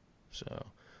 So,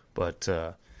 but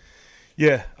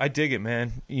yeah, I dig it,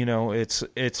 man.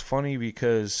 It's funny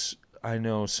because I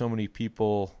know so many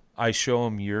people. I show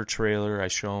them your trailer, I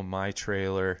show them my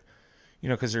trailer.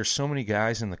 Because there's so many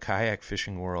guys in the kayak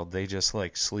fishing world. They just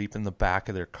like sleep in the back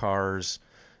of their cars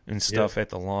and stuff at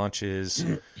the launches.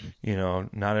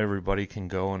 Not everybody can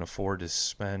go and afford to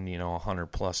spend,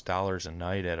 $100+ a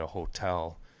night at a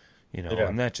hotel,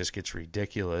 and that just gets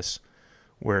ridiculous.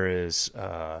 Whereas,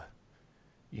 I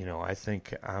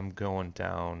think I'm going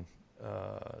down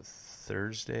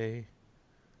Thursday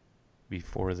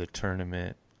before the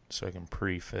tournament so I can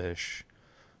pre-fish.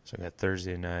 So I got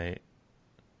Thursday night,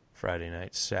 Friday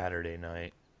night, Saturday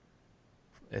night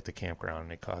at the campground,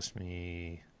 and it cost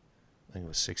me, I think it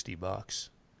was $60,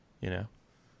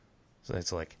 So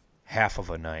that's like half of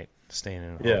a night staying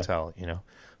in a hotel,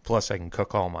 Plus I can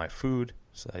cook all my food,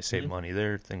 so I save money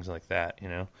there, things like that,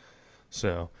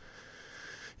 So,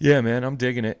 yeah, man, I'm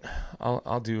digging it.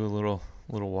 I'll do a little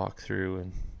walkthrough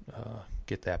and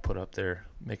get that put up there,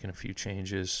 making a few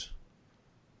changes,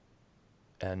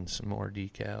 adding some more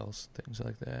decals, things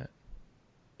like that.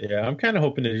 Yeah, I'm kind of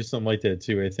hoping to do something like that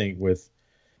too. I think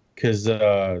because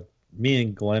me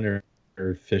and Glenn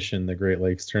are fishing the Great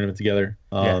Lakes tournament together,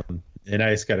 and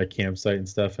I just got a campsite and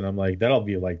stuff, and I'm like, that'll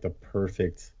be like the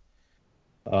perfect,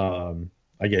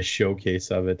 I guess,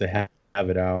 showcase of it to have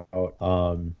it out.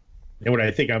 And what I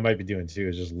think I might be doing too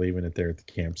is just leaving it there at the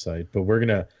campsite. But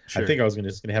I think I was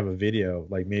just gonna have a video,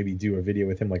 like maybe do a video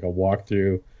with him, like a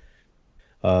walkthrough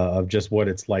of just what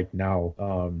it's like now.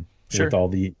 With all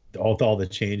the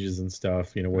changes and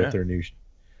stuff, with their new,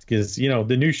 because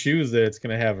the new shoes that it's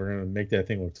gonna have are gonna make that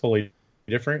thing look totally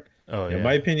different. In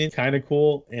my opinion, kind of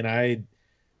cool. And I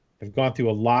have gone through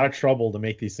a lot of trouble to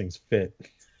make these things fit.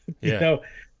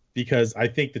 Because I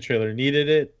think the trailer needed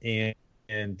it,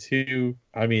 and two,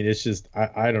 I mean, it's just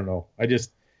I don't know.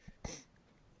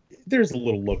 There's a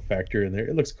little look factor in there.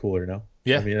 It looks cooler now.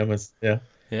 Yeah. I mean,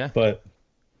 but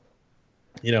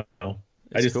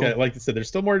I just cool. Like I said, there's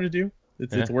still more to do.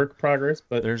 It's a work in progress,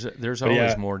 but there's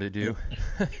always more to do.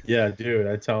 Yeah, dude,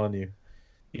 I'm telling you,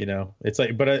 it's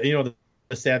like, but the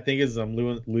sad thing is I'm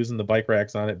losing the bike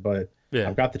racks on it, but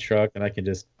I've got the truck and I can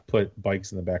just put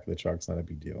bikes in the back of the truck. It's not a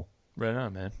big deal. Right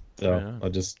on, man. So right on.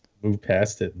 I'll just move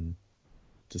past it and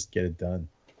just get it done.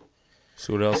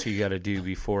 So what else you got to do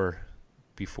before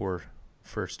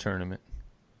first tournament?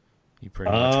 You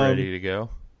pretty much ready to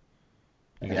go?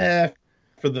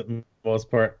 For the most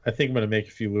part, I think I'm gonna make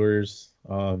a few lures.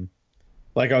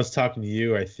 Like I was talking to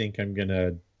you, I think I'm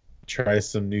gonna try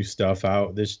some new stuff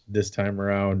out this time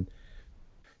around.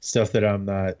 Stuff that I'm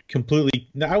not completely,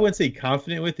 I wouldn't say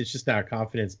confident with. It's just not a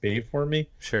confidence bait for me.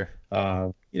 Sure.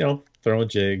 Throwing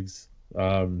jigs.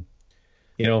 Of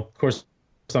course,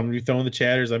 I'm gonna be throwing the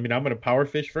chatters. I mean, I'm gonna power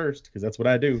fish first because that's what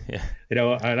I do. Yeah.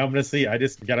 And I'm gonna see. I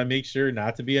just gotta make sure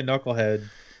not to be a knucklehead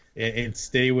and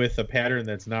stay with a pattern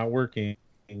that's not working.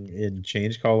 And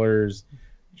change colors,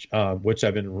 which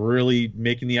I've been really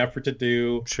making the effort to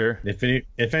do. Sure. If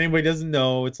anybody doesn't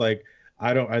know, it's like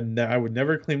I would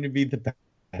never claim to be the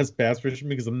best bass fisherman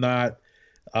because I'm not.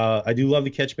 I do love to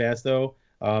catch bass though.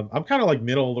 I'm kind of like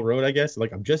middle of the road, I guess.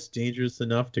 Like I'm just dangerous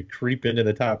enough to creep into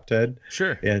the top 10.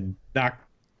 Sure. And knock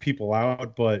people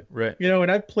out, but right. And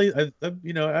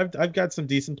I've got some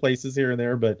decent places here and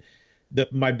there, but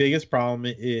my biggest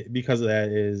problem because of that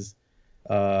is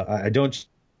I don't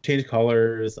change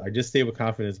colors. I just stay with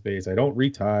confidence base. I don't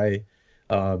retie.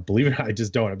 Believe it or not, I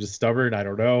just don't. I'm just stubborn. I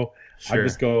don't know. Sure. I'm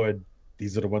just going,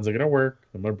 these are the ones that are going to work.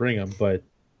 I'm going to bring them. But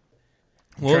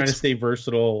I'm trying to stay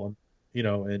versatile,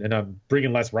 and I'm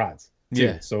bringing less rods. Too,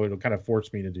 yeah. So it'll kind of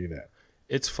force me to do that.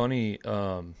 It's funny.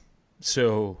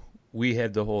 So we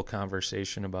had the whole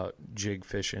conversation about jig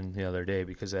fishing the other day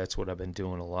because that's what I've been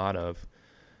doing a lot of.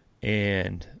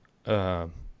 And I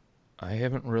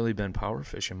haven't really been power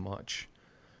fishing much.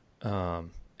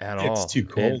 At all. It's too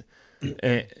cold.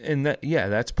 And that, yeah,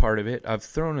 that's part of it. I've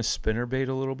thrown a spinnerbait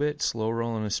a little bit, slow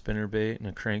rolling a spinnerbait and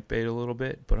a crankbait a little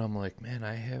bit, but I'm like, man,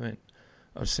 I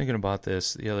was thinking about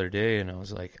this the other day, and I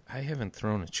was like, I haven't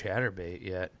thrown a chatterbait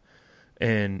yet.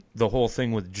 And the whole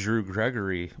thing with Drew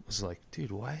Gregory was like,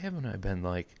 dude, why haven't I been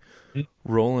like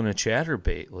rolling a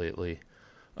chatterbait lately?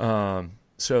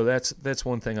 So that's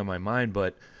one thing on my mind.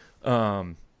 But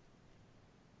the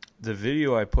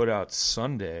video I put out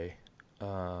Sunday,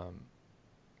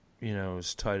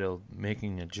 is titled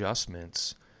 "Making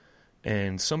Adjustments,"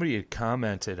 and somebody had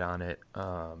commented on it.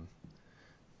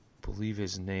 Believe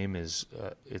his name is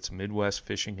it's Midwest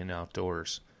Fishing and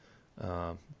Outdoors.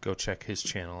 Go check his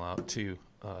channel out too.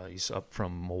 He's up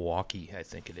from Milwaukee, I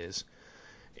think it is.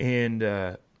 And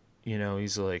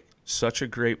he's like, such a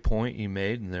great point you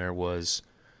made, and there was,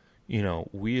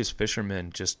 we as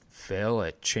fishermen just fail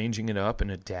at changing it up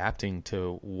and adapting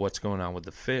to what's going on with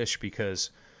the fish, because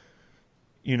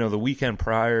the weekend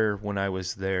prior when I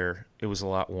was there, it was a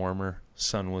lot warmer,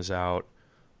 sun was out,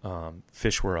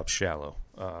 fish were up shallow.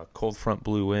 Cold front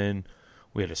blew in.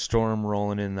 We had a storm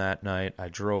rolling in that night. I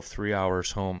drove 3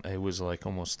 hours home. It was like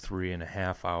almost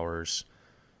 3.5 hours,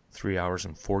 3 hours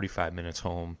and 45 minutes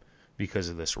home because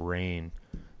of this rain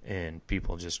and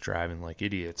people just driving like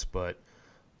idiots. But,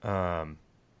 as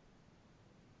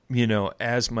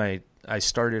I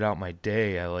started out my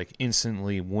day, I like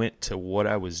instantly went to what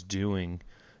I was doing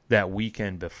that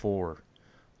weekend before,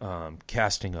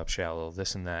 casting up shallow,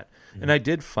 this and that. Mm-hmm. And I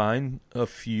did find a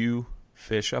few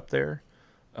fish up there.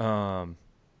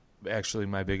 Actually,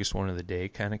 my biggest one of the day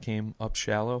kind of came up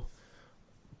shallow,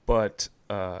 but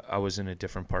I was in a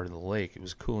different part of the lake. It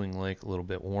was a cooling lake, a little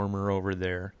bit warmer over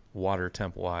there, water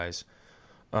temp wise.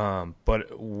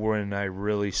 But when I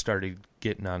really started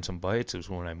getting on some bites, it was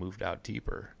when I moved out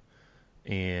deeper.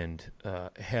 And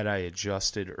had I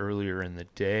adjusted earlier in the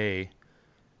day,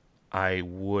 I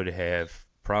would have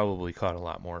probably caught a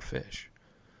lot more fish.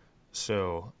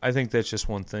 So I think that's just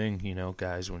one thing,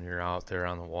 guys, when you're out there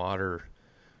on the water,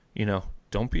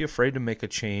 don't be afraid to make a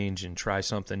change and try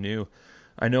something new.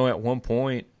 I know at one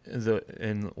point,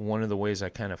 and one of the ways I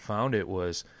kind of found it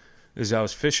is I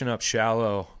was fishing up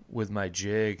shallow with my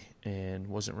jig and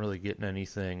wasn't really getting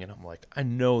anything. And I'm like, I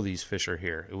know these fish are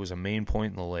here. It was a main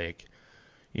point in the lake.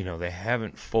 They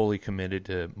haven't fully committed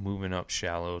to moving up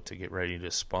shallow to get ready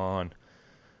to spawn.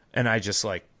 And I just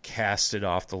like cast it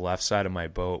off the left side of my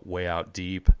boat way out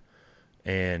deep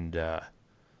and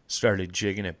started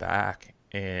jigging it back.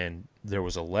 And there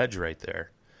was a ledge right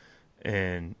there.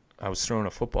 And I was throwing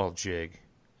a football jig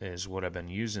is what I've been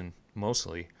using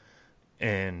mostly.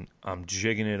 And I'm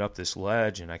jigging it up this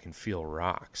ledge and I can feel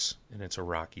rocks. And it's a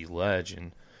rocky ledge.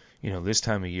 And, this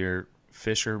time of year,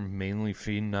 fish are mainly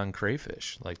feeding on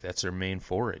crayfish. Like that's their main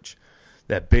forage.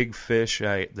 That big fish,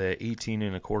 the 18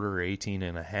 and a quarter or 18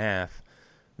 and a half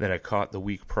that I caught the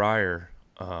week prior,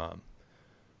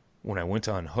 when I went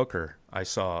to unhook her, I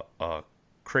saw a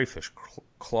crayfish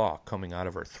claw coming out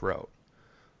of her throat.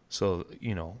 So,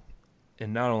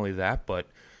 and not only that, but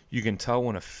you can tell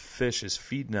when a fish is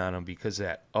feeding on them because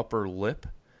that upper lip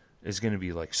is going to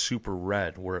be like super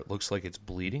red where it looks like it's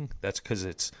bleeding. That's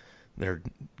because they're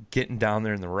getting down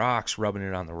there in the rocks, rubbing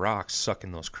it on the rocks,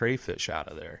 sucking those crayfish out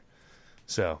of there.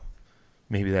 So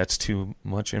maybe that's too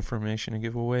much information to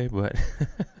give away, but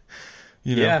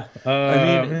yeah,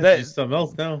 I mean, that's something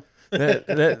else now.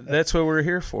 that's what we're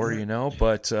here for,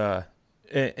 But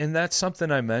and that's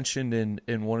something I mentioned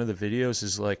in one of the videos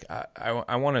is like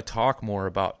I want to talk more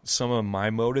about some of my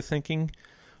mode of thinking.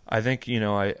 I think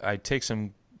I take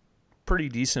some pretty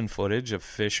decent footage of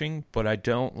fishing, but I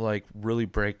don't like really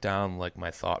break down like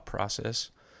my thought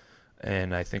process,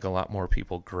 and I think a lot more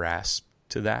people grasp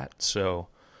to that. So,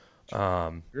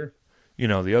 sure.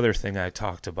 The other thing I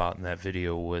talked about in that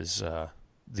video was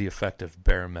the effect of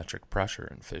barometric pressure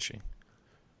in fishing.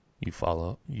 You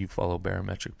follow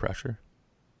barometric pressure?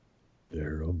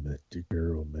 Barometric.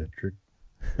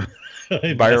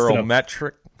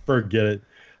 Barometric? Forget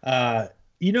it.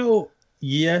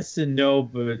 Yes and no,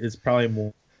 but it's probably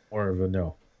more of a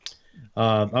no.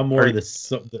 I'm more of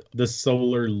the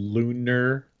solar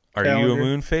lunar. Are calendar. You a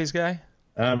moon phase guy?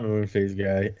 I'm a moon phase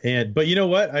guy, but you know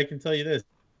what? I can tell you this: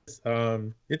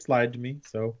 it's lied to me.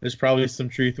 So there's probably some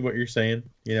truth to what you're saying.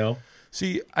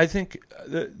 See, I think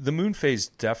the moon phase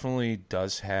definitely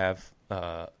does have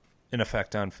an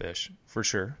effect on fish for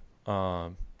sure.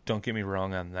 Don't get me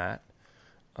wrong on that.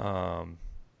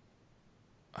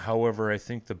 However, I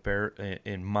think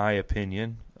in my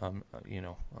opinion, I'm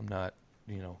not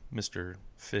Mr.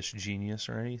 Fish Genius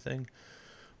or anything,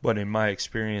 but in my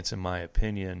experience, in my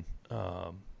opinion,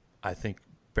 I think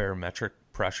barometric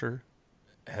pressure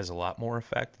has a lot more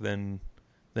effect than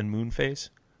moon phase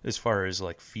as far as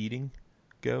like feeding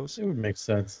goes. It would make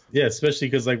sense. Yeah, especially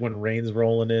because like when rain's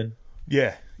rolling in.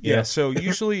 Yeah. Yeah. So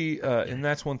usually, and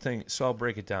that's one thing. So I'll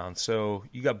break it down. So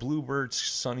you got bluebirds,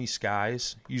 sunny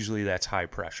skies. Usually that's high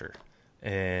pressure.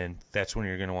 And that's when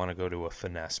you're going to want to go to a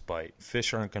finesse bite.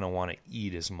 Fish aren't going to want to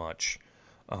eat as much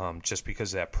just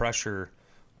because that pressure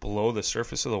below the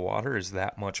surface of the water is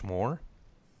that much more.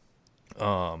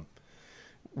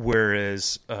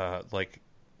 Whereas like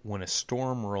when a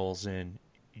storm rolls in,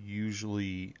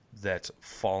 usually that's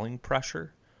falling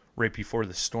pressure. Right before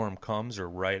the storm comes or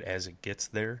right as it gets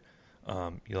there,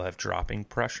 you'll have dropping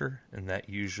pressure, and that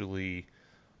usually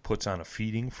puts on a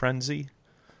feeding frenzy.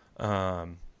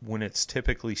 When it's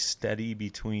typically steady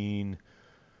between,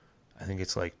 I think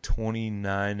it's like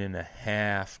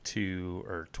 29.5 to,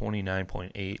 or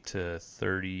 29.8 to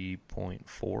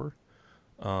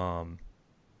 30.4,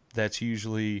 that's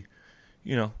usually,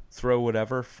 throw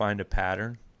whatever, find a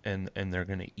pattern, and they're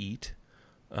going to eat.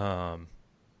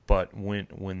 But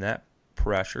when that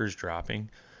pressure is dropping,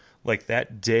 like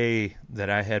that day that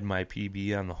I had my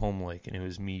PB on the home lake and it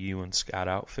was me, you, and Scott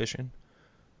out fishing,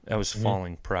 that was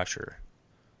falling pressure.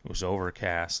 It was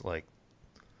overcast. Like,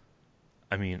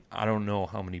 I mean, I don't know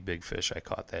how many big fish I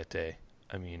caught that day.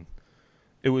 I mean,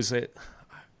 it was I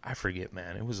forget,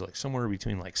 man. It was like somewhere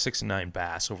between like 6 and 9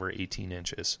 bass over 18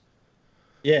 inches.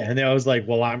 Yeah, and I was like,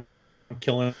 well, I'm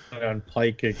killing it on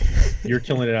pike, you're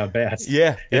killing it on bass.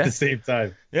 Yeah, at the same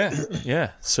time.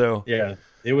 Yeah. So yeah,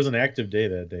 it was an active day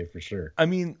that day for sure. I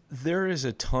mean, there is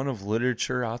a ton of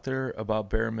literature out there about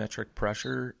barometric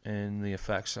pressure and the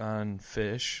effects on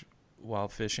fish while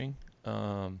fishing.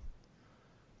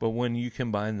 But when you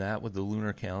combine that with the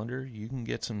lunar calendar, you can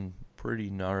get some pretty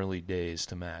gnarly days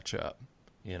to match up,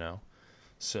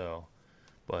 So,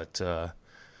 but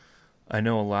I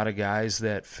know a lot of guys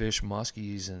that fish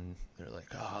muskies and they're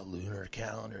like, lunar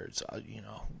calendar, it's,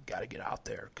 got to get out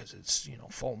there because it's,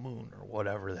 full moon or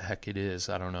whatever the heck it is.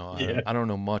 I don't know. Yeah. I don't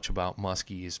know much about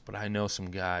muskies, but I know some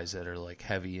guys that are like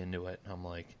heavy into it. And I'm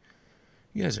like,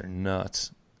 you guys are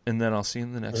nuts. And then I'll see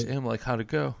him the next day. I'm like, how'd it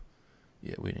go?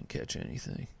 Yeah, we didn't catch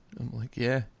anything. I'm like,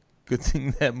 yeah, good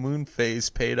thing that moon phase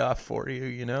paid off for you,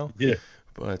 Yeah.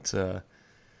 But,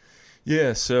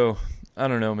 yeah, so I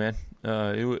don't know, man.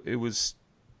 It was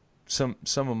some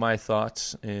of my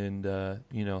thoughts and,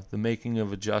 the making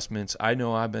of adjustments. I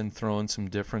know I've been throwing some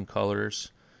different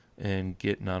colors and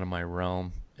getting out of my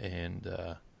realm. And,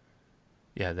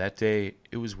 that day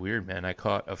it was weird, man. I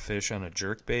caught a fish on a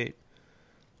jerkbait.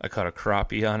 I caught a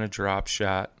crappie on a drop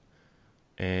shot.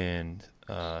 And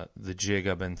the jig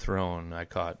I've been throwing, I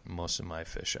caught most of my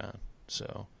fish on.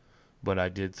 So, but I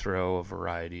did throw a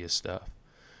variety of stuff.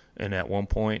 And at one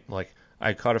point, like,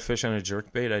 I caught a fish on a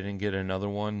jerkbait. I didn't get another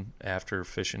one after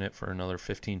fishing it for another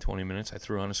 15, 20 minutes. I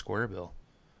threw on a square bill.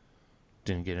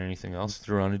 Didn't get anything else.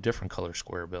 Threw on a different color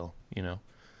square bill,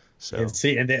 So And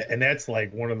see, and that's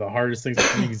like one of the hardest things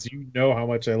for me because how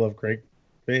much I love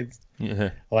crankbaits.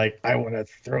 Yeah. Like, I want to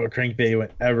throw a crankbait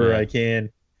whenever I can.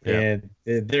 Yeah. And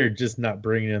they're just not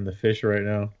bringing in the fish right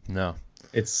now. No.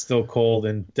 It's still cold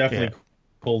and definitely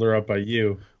colder up by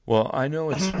you. Well, I know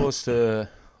it's supposed to,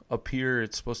 up here,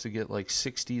 it's supposed to get like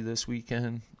 60 this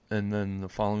weekend. And then the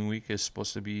following week is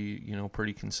supposed to be,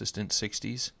 pretty consistent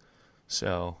 60s.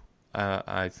 So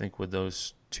I think with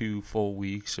those 2 full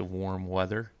weeks of warm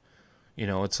weather,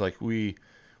 it's like we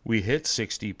hit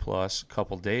 60 plus a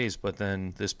couple days. But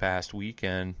then this past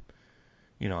weekend,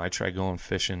 I tried going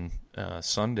fishing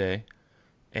Sunday,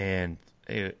 and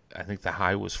I think the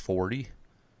high was 40.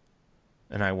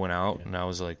 And I went out, and I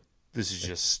was like, this is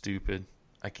just stupid.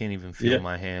 I can't even feel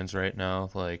my hands right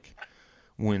now. Like,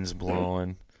 wind's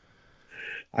blowing.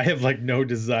 I have, like, no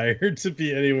desire to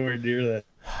be anywhere near that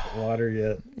water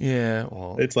yet. Yeah,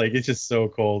 well. It's like, it's just so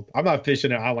cold. I'm not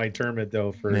fishing an online tournament,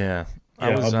 though, for a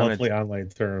monthly online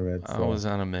tournament. So. I was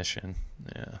on a mission,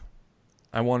 yeah.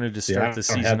 I wanted to start the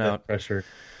season out. Pressure.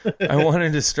 I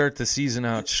wanted to start the season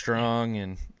out strong,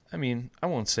 and I mean, I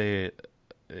won't say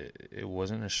it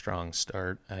wasn't a strong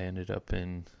start. I ended up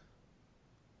in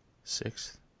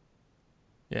 6th.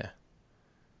 Yeah,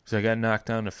 because I got knocked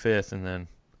down to 5th, and then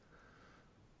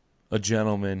a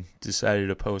gentleman decided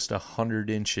to post 100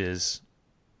 inches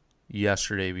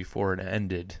yesterday before it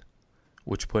ended,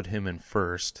 which put him in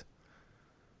 1st.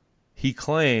 He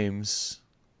claims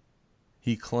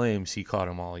he caught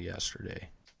them all yesterday.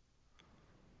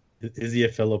 Is he a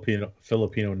Filipino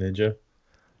ninja?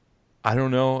 I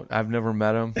don't know. I've never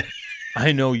met him.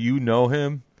 I know you know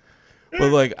him.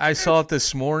 But, like, I saw it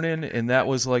this morning, and that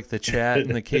was, like, the chat,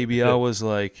 and the KBL was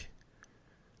like,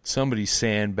 somebody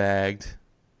sandbagged.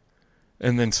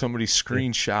 And then somebody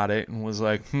screenshot it and was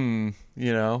like,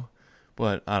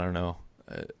 But I don't know.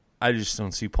 I just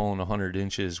don't see pulling 100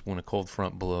 inches when a cold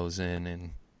front blows in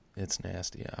and it's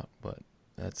nasty out. But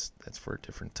that's for a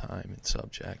different time and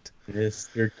subject.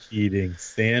 Mr. Keating,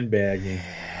 sandbagging.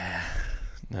 Yeah.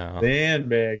 No.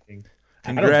 Sandbagging.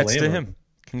 Congrats to him.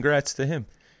 Congrats to him.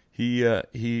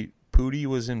 Pooty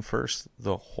was in first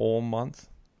the whole month.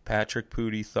 Patrick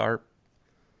Pooty Tharp.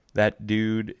 That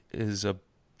dude is a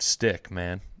stick,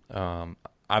 man.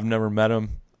 I've never met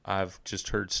him. I've just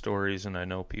heard stories, and I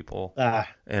know people,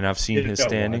 and I've seen his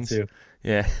standings.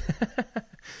 Yeah.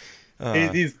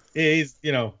 He's I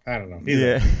don't know.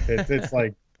 It's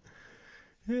like,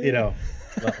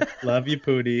 love you,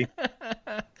 Pooty.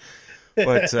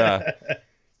 But,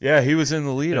 yeah, he was in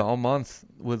the lead all month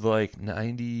with like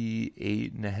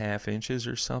 98.5 inches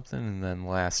or something, and then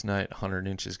last night 100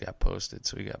 inches got posted,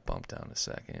 so he got bumped down to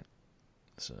second.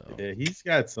 So yeah, he's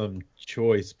got some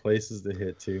choice places to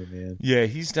hit too, man. Yeah,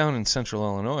 he's down in central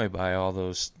Illinois by all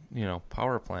those,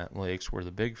 power plant lakes where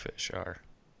the big fish are.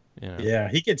 Yeah,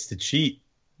 he gets to cheat.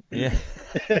 Yeah.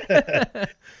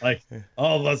 Like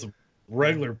all of us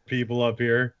regular people up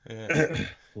here. Yeah.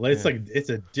 It's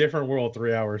a different world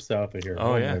 3 hours south of here.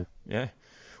 Oh yeah. Yeah.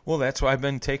 Well, that's why I've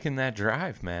been taking that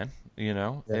drive, man.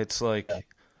 It's like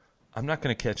I'm not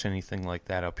going to catch anything like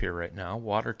that up here right now.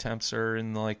 Water temps are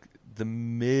in like the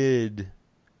mid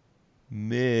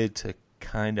to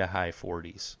kind of high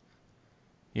 40s.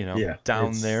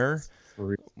 Down there,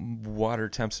 water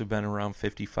temps have been around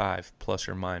 55 plus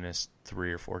or minus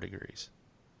 3 or 4 degrees.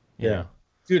 You know?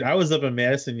 Dude, I was up in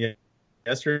Madison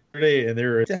yesterday, and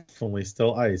there was definitely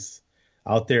still ice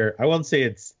out there. I won't say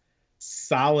it's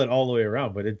solid all the way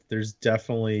around, but there's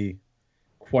definitely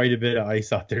quite a bit of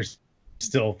ice out there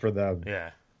still for them.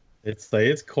 Yeah.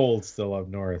 It's cold still up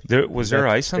north. Was there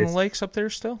ice on the lakes up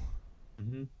there still?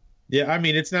 Mm-hmm. Yeah, I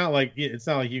mean it's not like you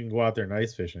can go out there and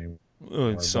ice fish anymore.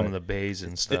 Some of the bays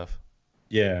and stuff.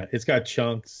 It's got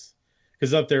chunks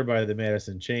because up there by the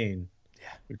Madison chain.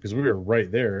 Yeah, because we were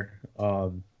right there.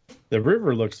 The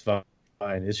river looks fine.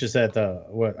 It's just at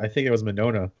I think it was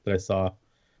Monona that I saw.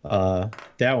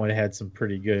 That one had some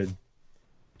pretty good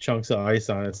chunks of ice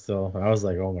on it still. I was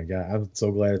like, oh my god, I'm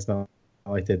so glad it's not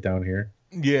like that down here.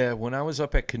 Yeah, when I was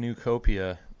up at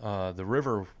Canoecopia, the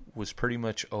river was pretty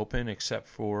much open except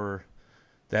for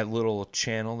that little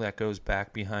channel that goes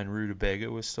back behind Rutabaga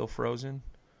was still frozen.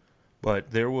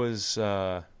 But there was,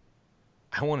 I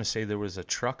want to say there was a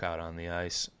truck out on the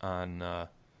ice on,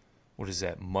 what is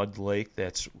that, Mud Lake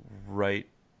that's right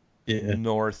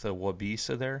north of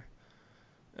Wabeesa there.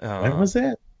 When was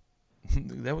that?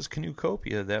 That was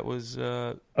Canoecopia. That was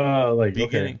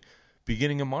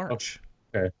beginning of March.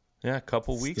 Okay. Yeah, a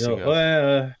couple weeks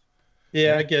ago.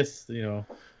 I guess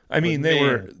I mean,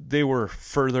 they were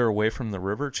further away from the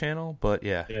river channel, but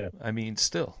I mean,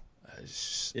 still.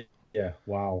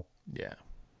 Wow. Yeah.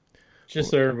 Just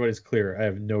so everybody's clear, I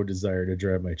have no desire to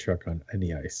drive my truck on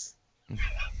any ice.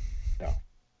 No.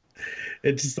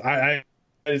 It's just I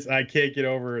can't get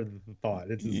over the thought.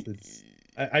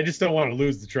 I just don't want to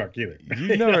lose the truck either.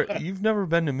 You've never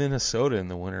been to Minnesota in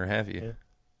the winter, have you? Yeah.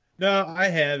 No, I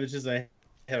have. It's just I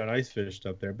haven't ice fished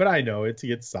up there, but I know it to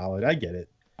get solid. I get it.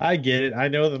 I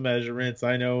know the measurements.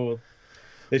 I know.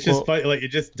 It's just funny. Like it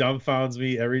just dumbfounds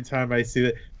me every time I see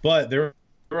that. But there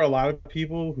are a lot of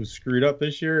people who screwed up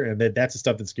this year, and that's the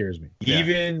stuff that scares me. Yeah.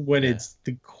 Even when it's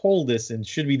the coldest and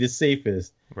should be the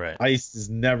safest, right? Ice is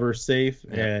never safe,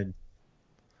 and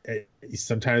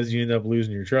sometimes you end up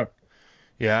losing your truck.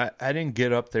 Yeah, I didn't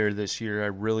get up there this year. I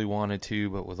really wanted to,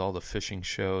 but with all the fishing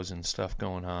shows and stuff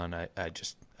going on, I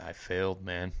failed,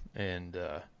 man. And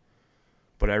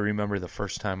but I remember the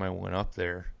first time I went up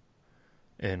there,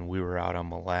 and we were out on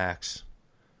Mille Lacs,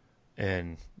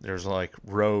 and there's like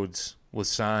roads with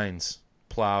signs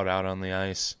plowed out on the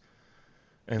ice,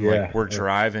 and like we're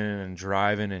driving.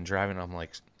 I'm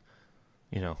like,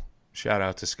 shout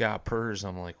out to Scott Purrs.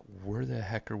 I'm like, where the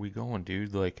heck are we going,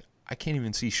 dude? Like, I can't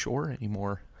even see shore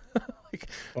anymore. Like,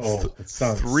 it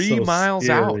sounds 3 miles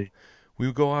scary. out. We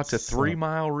would go out to 3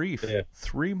 Mile Reef. Yeah.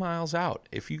 3 miles out.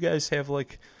 If you guys have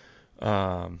like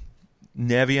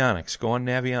Navionics, go on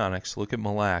Navionics, look at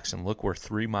Mille Lacs, and look where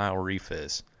 3 Mile Reef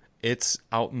is. It's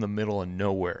out in the middle of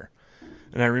nowhere.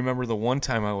 And I remember the one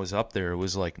time I was up there, it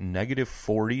was like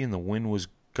 -40 and the wind was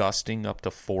gusting up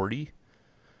to 40.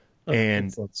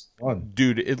 And that's fun.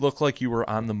 Dude, it looked like you were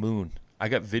on the moon. I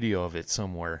got video of it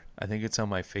somewhere. I think it's on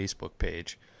my Facebook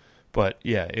page. But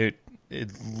yeah, it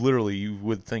literally, you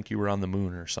would think you were on the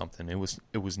moon or something. It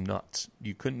was nuts.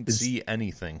 You couldn't see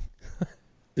anything.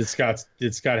 Did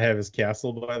Scott have his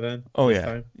castle by then? Oh this yeah,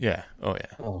 time? yeah, oh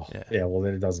yeah, Oh yeah, yeah. Well,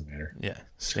 then it doesn't matter. yeah.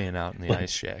 Staying out in the Like,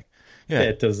 ice shack. yeah, Yeah,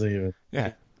 it doesn't even.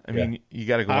 yeah. I Yeah, mean, you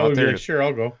got to go I out would be there like, to. sure,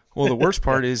 I'll go. Well, the worst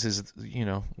part is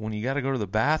when you got to go to the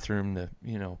bathroom to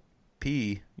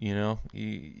pee. You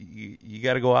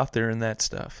got to go out there in that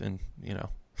stuff and go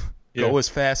Yeah, as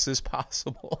fast as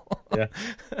possible. yeah,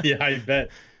 yeah. I bet.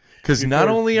 Because not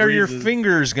Before it only are your freezes.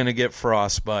 fingers going to get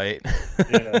frostbite.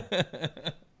 Yeah.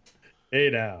 Hey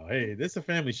now, hey, this is a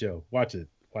family show. Watch it,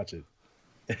 watch it.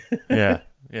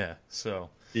 Yeah. So,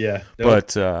 Yeah, nope.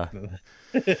 but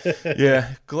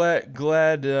yeah,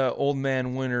 glad old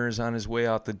man winter is on his way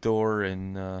out the door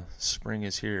and spring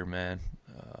is here, man.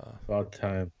 About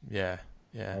time. Yeah.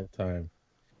 About time.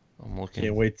 I'm looking.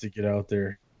 Can't wait to get out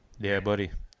there. Yeah,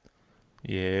 buddy.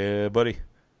 Yeah,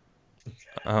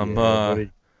 I'm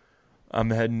buddy. I'm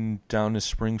heading down to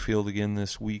Springfield again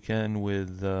this weekend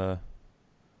with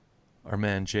our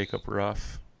man Jacob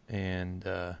Ruff and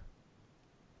the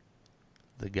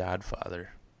Godfather.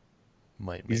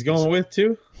 He's going with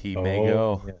too. He may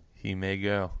go. Yeah. He may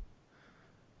go.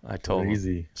 I told him.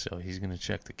 Crazy. So he's going to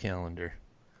check the calendar.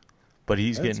 But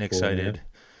he's That's getting cool, excited man.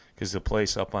 because the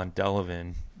place up on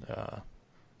Delavan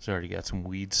has already got some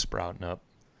weeds sprouting up.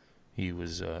 He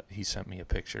sent me a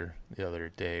picture the other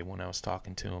day when I was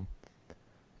talking to him.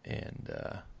 And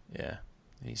yeah,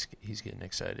 he's getting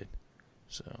excited.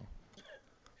 So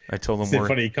I told him It's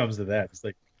funny he comes to that.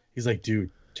 He's like, dude,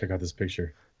 check out this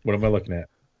picture. What am I looking at?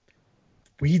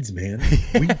 Weeds, man.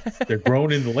 Weeds. They're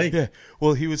growing in the lake. Yeah.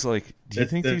 Well, he was like, "Do you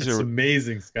think these That's are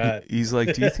amazing, Scott?" He's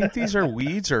like, "Do you think these are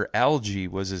weeds or algae?"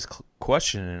 Was his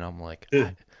question, and I'm like,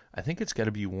 I think it's got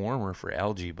to be warmer for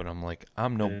algae, but I'm like,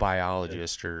 I'm no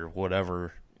biologist or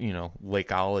whatever,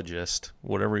 lakeologist,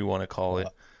 whatever you want to call it.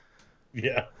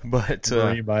 Yeah. But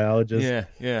Marine biologist.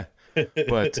 yeah.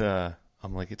 But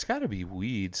I'm like, it's got to be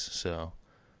weeds. So,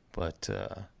 but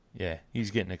yeah, he's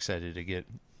getting excited to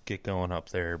get going up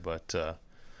there. But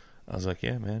I was like,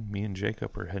 yeah, man, me and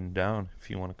Jacob are heading down if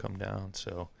you want to come down.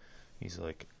 So he's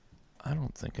like, I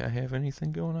don't think I have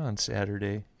anything going on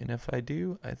Saturday. And if I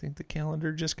do, I think the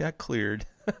calendar just got cleared.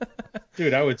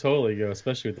 Dude, I would totally go,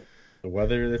 especially with the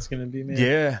weather that's going to be,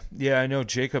 man. Yeah, I know.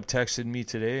 Jacob texted me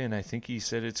today, and I think he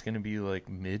said it's going to be like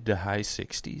mid to high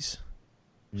 60s.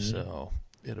 Mm-hmm. So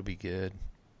it'll be good.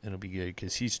 It'll be good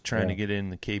because he's trying to get in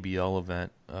the KBL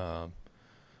event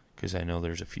because I know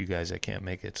there's a few guys that can't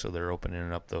make it, so they're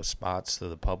opening up those spots to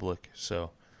the public.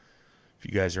 So if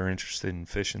you guys are interested in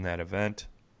fishing that event,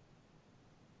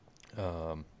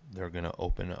 they're going to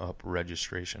open up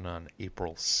registration on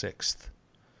April 6th,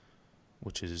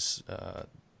 which is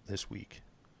this week.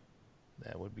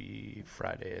 That would be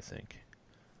Friday, I think.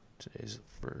 Today's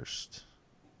the 1st.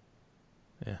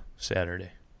 Yeah,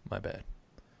 Saturday. My bad.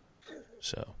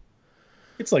 So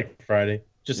It's like Friday,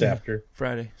 just after.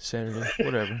 Friday, Saturday,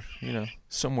 whatever,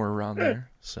 somewhere around there.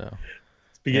 So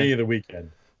It's beginning of the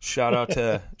weekend. Shout out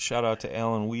to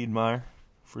Alan Wiedmeyer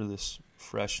for this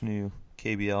fresh new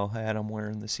KBL hat I'm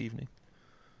wearing this evening.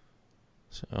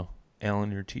 So,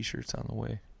 Alan, your t-shirt's on the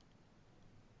way.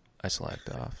 I slacked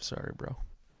off. Sorry, bro.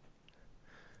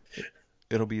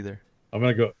 It'll be there. I'm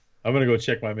gonna go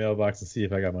check my mailbox and see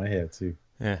if I got my hat too.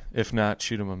 Yeah. If not,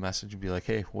 shoot him a message and be like,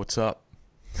 "Hey, what's up?"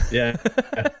 Yeah.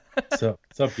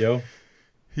 What's up, yo?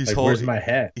 Where's my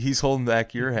hat? He's holding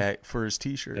back your hat for his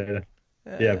t-shirt.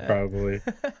 Yeah, probably.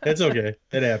 It's okay.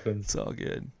 It happens. It's all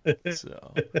good.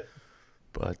 So,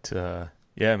 but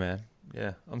yeah, man.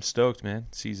 Yeah, I'm stoked, man.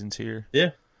 Season's here.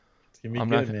 Yeah, it's gonna be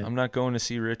good, man. I'm not going to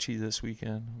see Richie this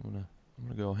weekend. I'm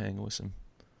gonna go hang with some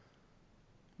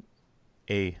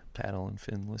paddle and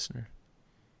fin listener.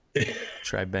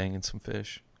 Try banging some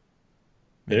fish.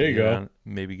 There you go.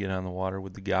 Maybe get on the water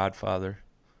with the Godfather.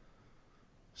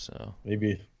 So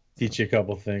maybe teach you a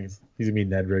couple things. He's gonna be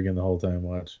Ned rigging the whole time.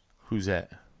 Watch. Who's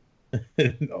that?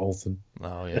 Olsen.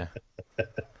 Oh yeah.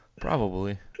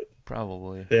 Probably.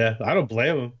 Yeah, I don't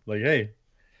blame him. Like, hey,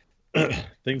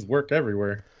 things work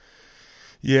everywhere.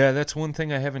 Yeah, that's one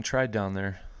thing I haven't tried down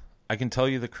there. I can tell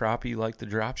you the crappie like the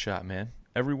drop shot, man.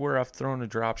 Everywhere I've thrown a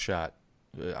drop shot,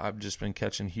 I've just been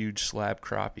catching huge slab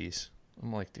crappies.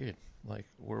 I'm like, dude, like,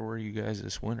 where were you guys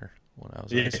this winter when I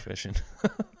was ice fishing?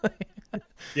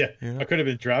 Yeah, I could have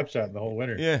been drop shotting the whole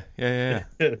winter. Yeah.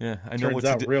 I know what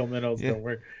to do. Real minnows don't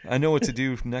work. I know what to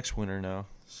do next winter now.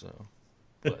 So,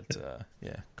 but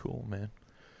yeah, cool, man.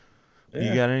 Yeah.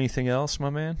 You got anything else, my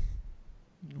man?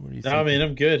 What do you think? No, man,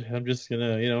 I'm good. I'm just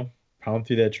gonna, pound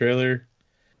through that trailer,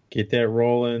 get that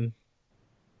rolling.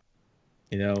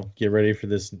 Get ready for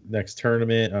this next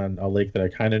tournament on a lake that I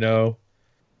kind of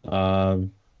know.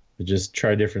 Just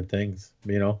try different things.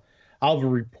 I'll have a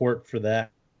report for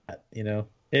that you know.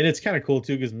 And it's kind of cool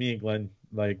too because me and Glenn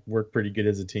like work pretty good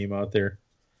as a team out there.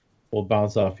 We'll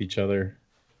bounce off each other,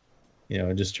 you know,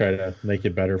 and just try to make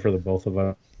it better for the both of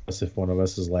us if one of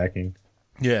us is lacking.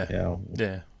 Yeah. You know.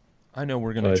 Yeah. I know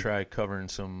we're going to try covering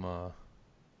some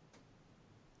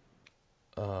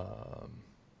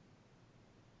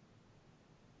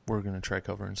we're going to try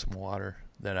covering some water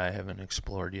that I haven't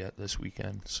explored yet this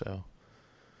weekend. So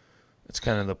it's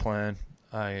kind of the plan.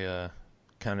 I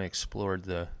kind of explored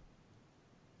the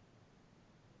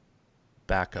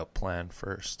backup plan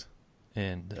first,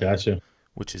 and Gotcha.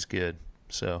 Which is good.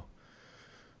 So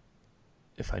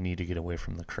if I need to get away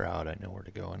from the crowd, I know where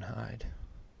to go and hide.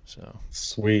 So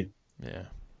sweet. Yeah.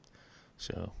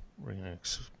 So we're going to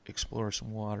explore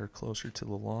some water closer to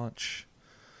the launch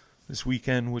this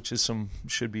weekend, which is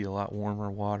should be a lot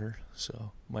warmer water,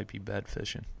 so might be bed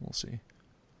fishing. We'll see.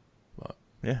 But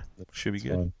yeah, should be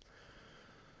good. Fun.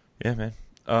 Yeah, man.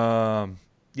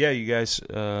 Yeah, you guys.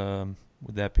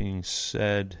 With that being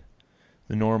said,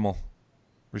 the normal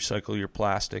recycle your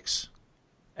plastics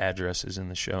address is in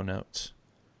the show notes.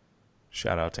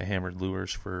 Shout out to Hammered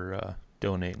Lures for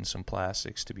donating some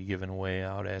plastics to be given away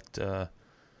out at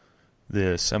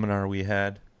the seminar we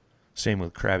had. Same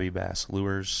with Krabby Bass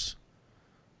Lures.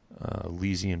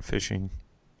 Leesian Fishing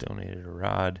donated a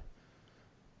rod.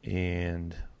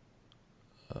 And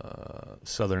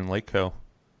Southern Lake Co.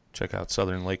 Check out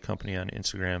Southern Lake Company on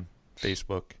Instagram,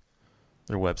 Facebook.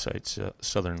 Their website's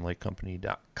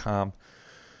southernlakecompany.com.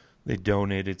 They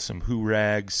donated some Who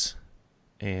Rags.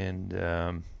 And,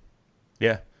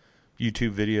 yeah,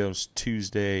 YouTube videos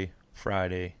Tuesday,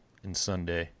 Friday, and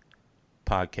Sunday.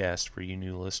 Podcast for you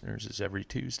new listeners is every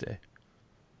Tuesday.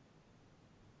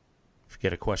 If you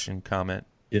get a question, comment,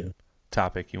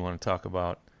 topic you want to talk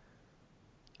about,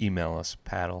 email us,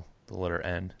 paddle, the letter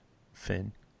N,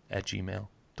 fin,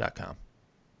 @gmail.com.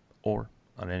 Or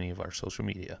on any of our social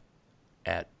media,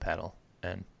 @paddle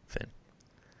and fin.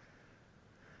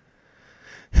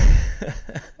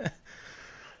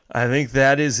 I think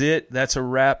that is it. That's a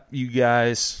wrap, you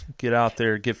guys. Get out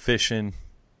there, get fishing.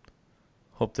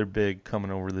 Hope they're big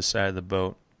coming over the side of the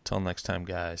boat. Till next time,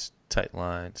 guys. Tight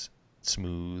lines,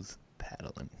 smooth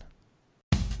paddling.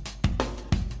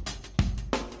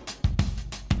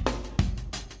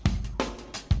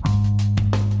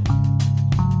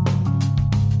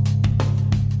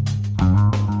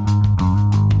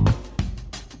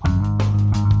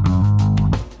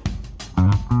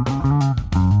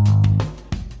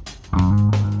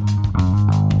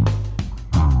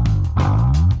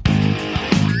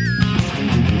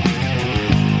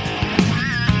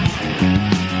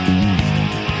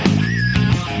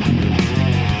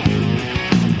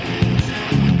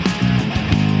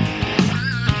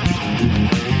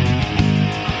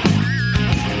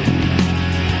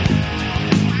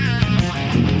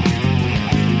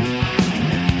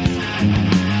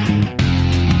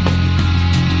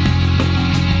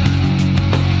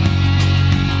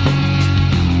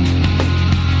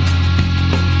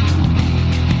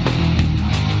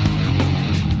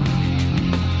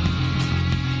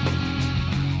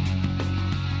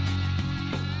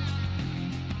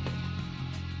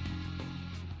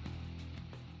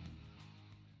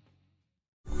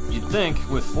 Think,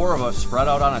 with four of us spread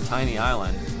out on a tiny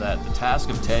island, that the task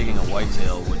of tagging a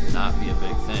whitetail would not be a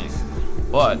big thing.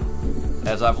 But,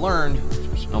 as I've learned,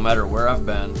 no matter where I've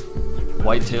been,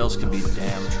 whitetails can be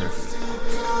damn tricky.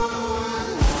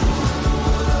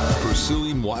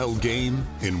 Pursuing wild game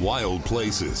in wild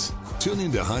places. Tune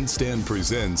in to Hunt Stand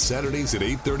Presents Saturdays at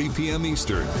 8:30 p.m.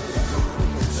 Eastern.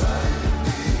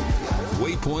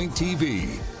 Waypoint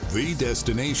TV, the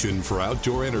destination for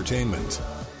outdoor entertainment.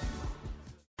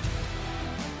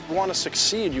 You want to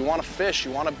succeed, you want to fish,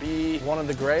 you want to be one of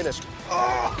the greatest.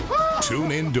 Tune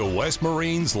in to West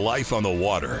Marine's Life on the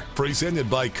Water, presented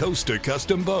by Costa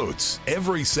Custom Boats,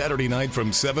 every Saturday night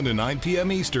from 7 to 9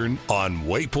 p.m. Eastern on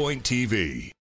Waypoint TV.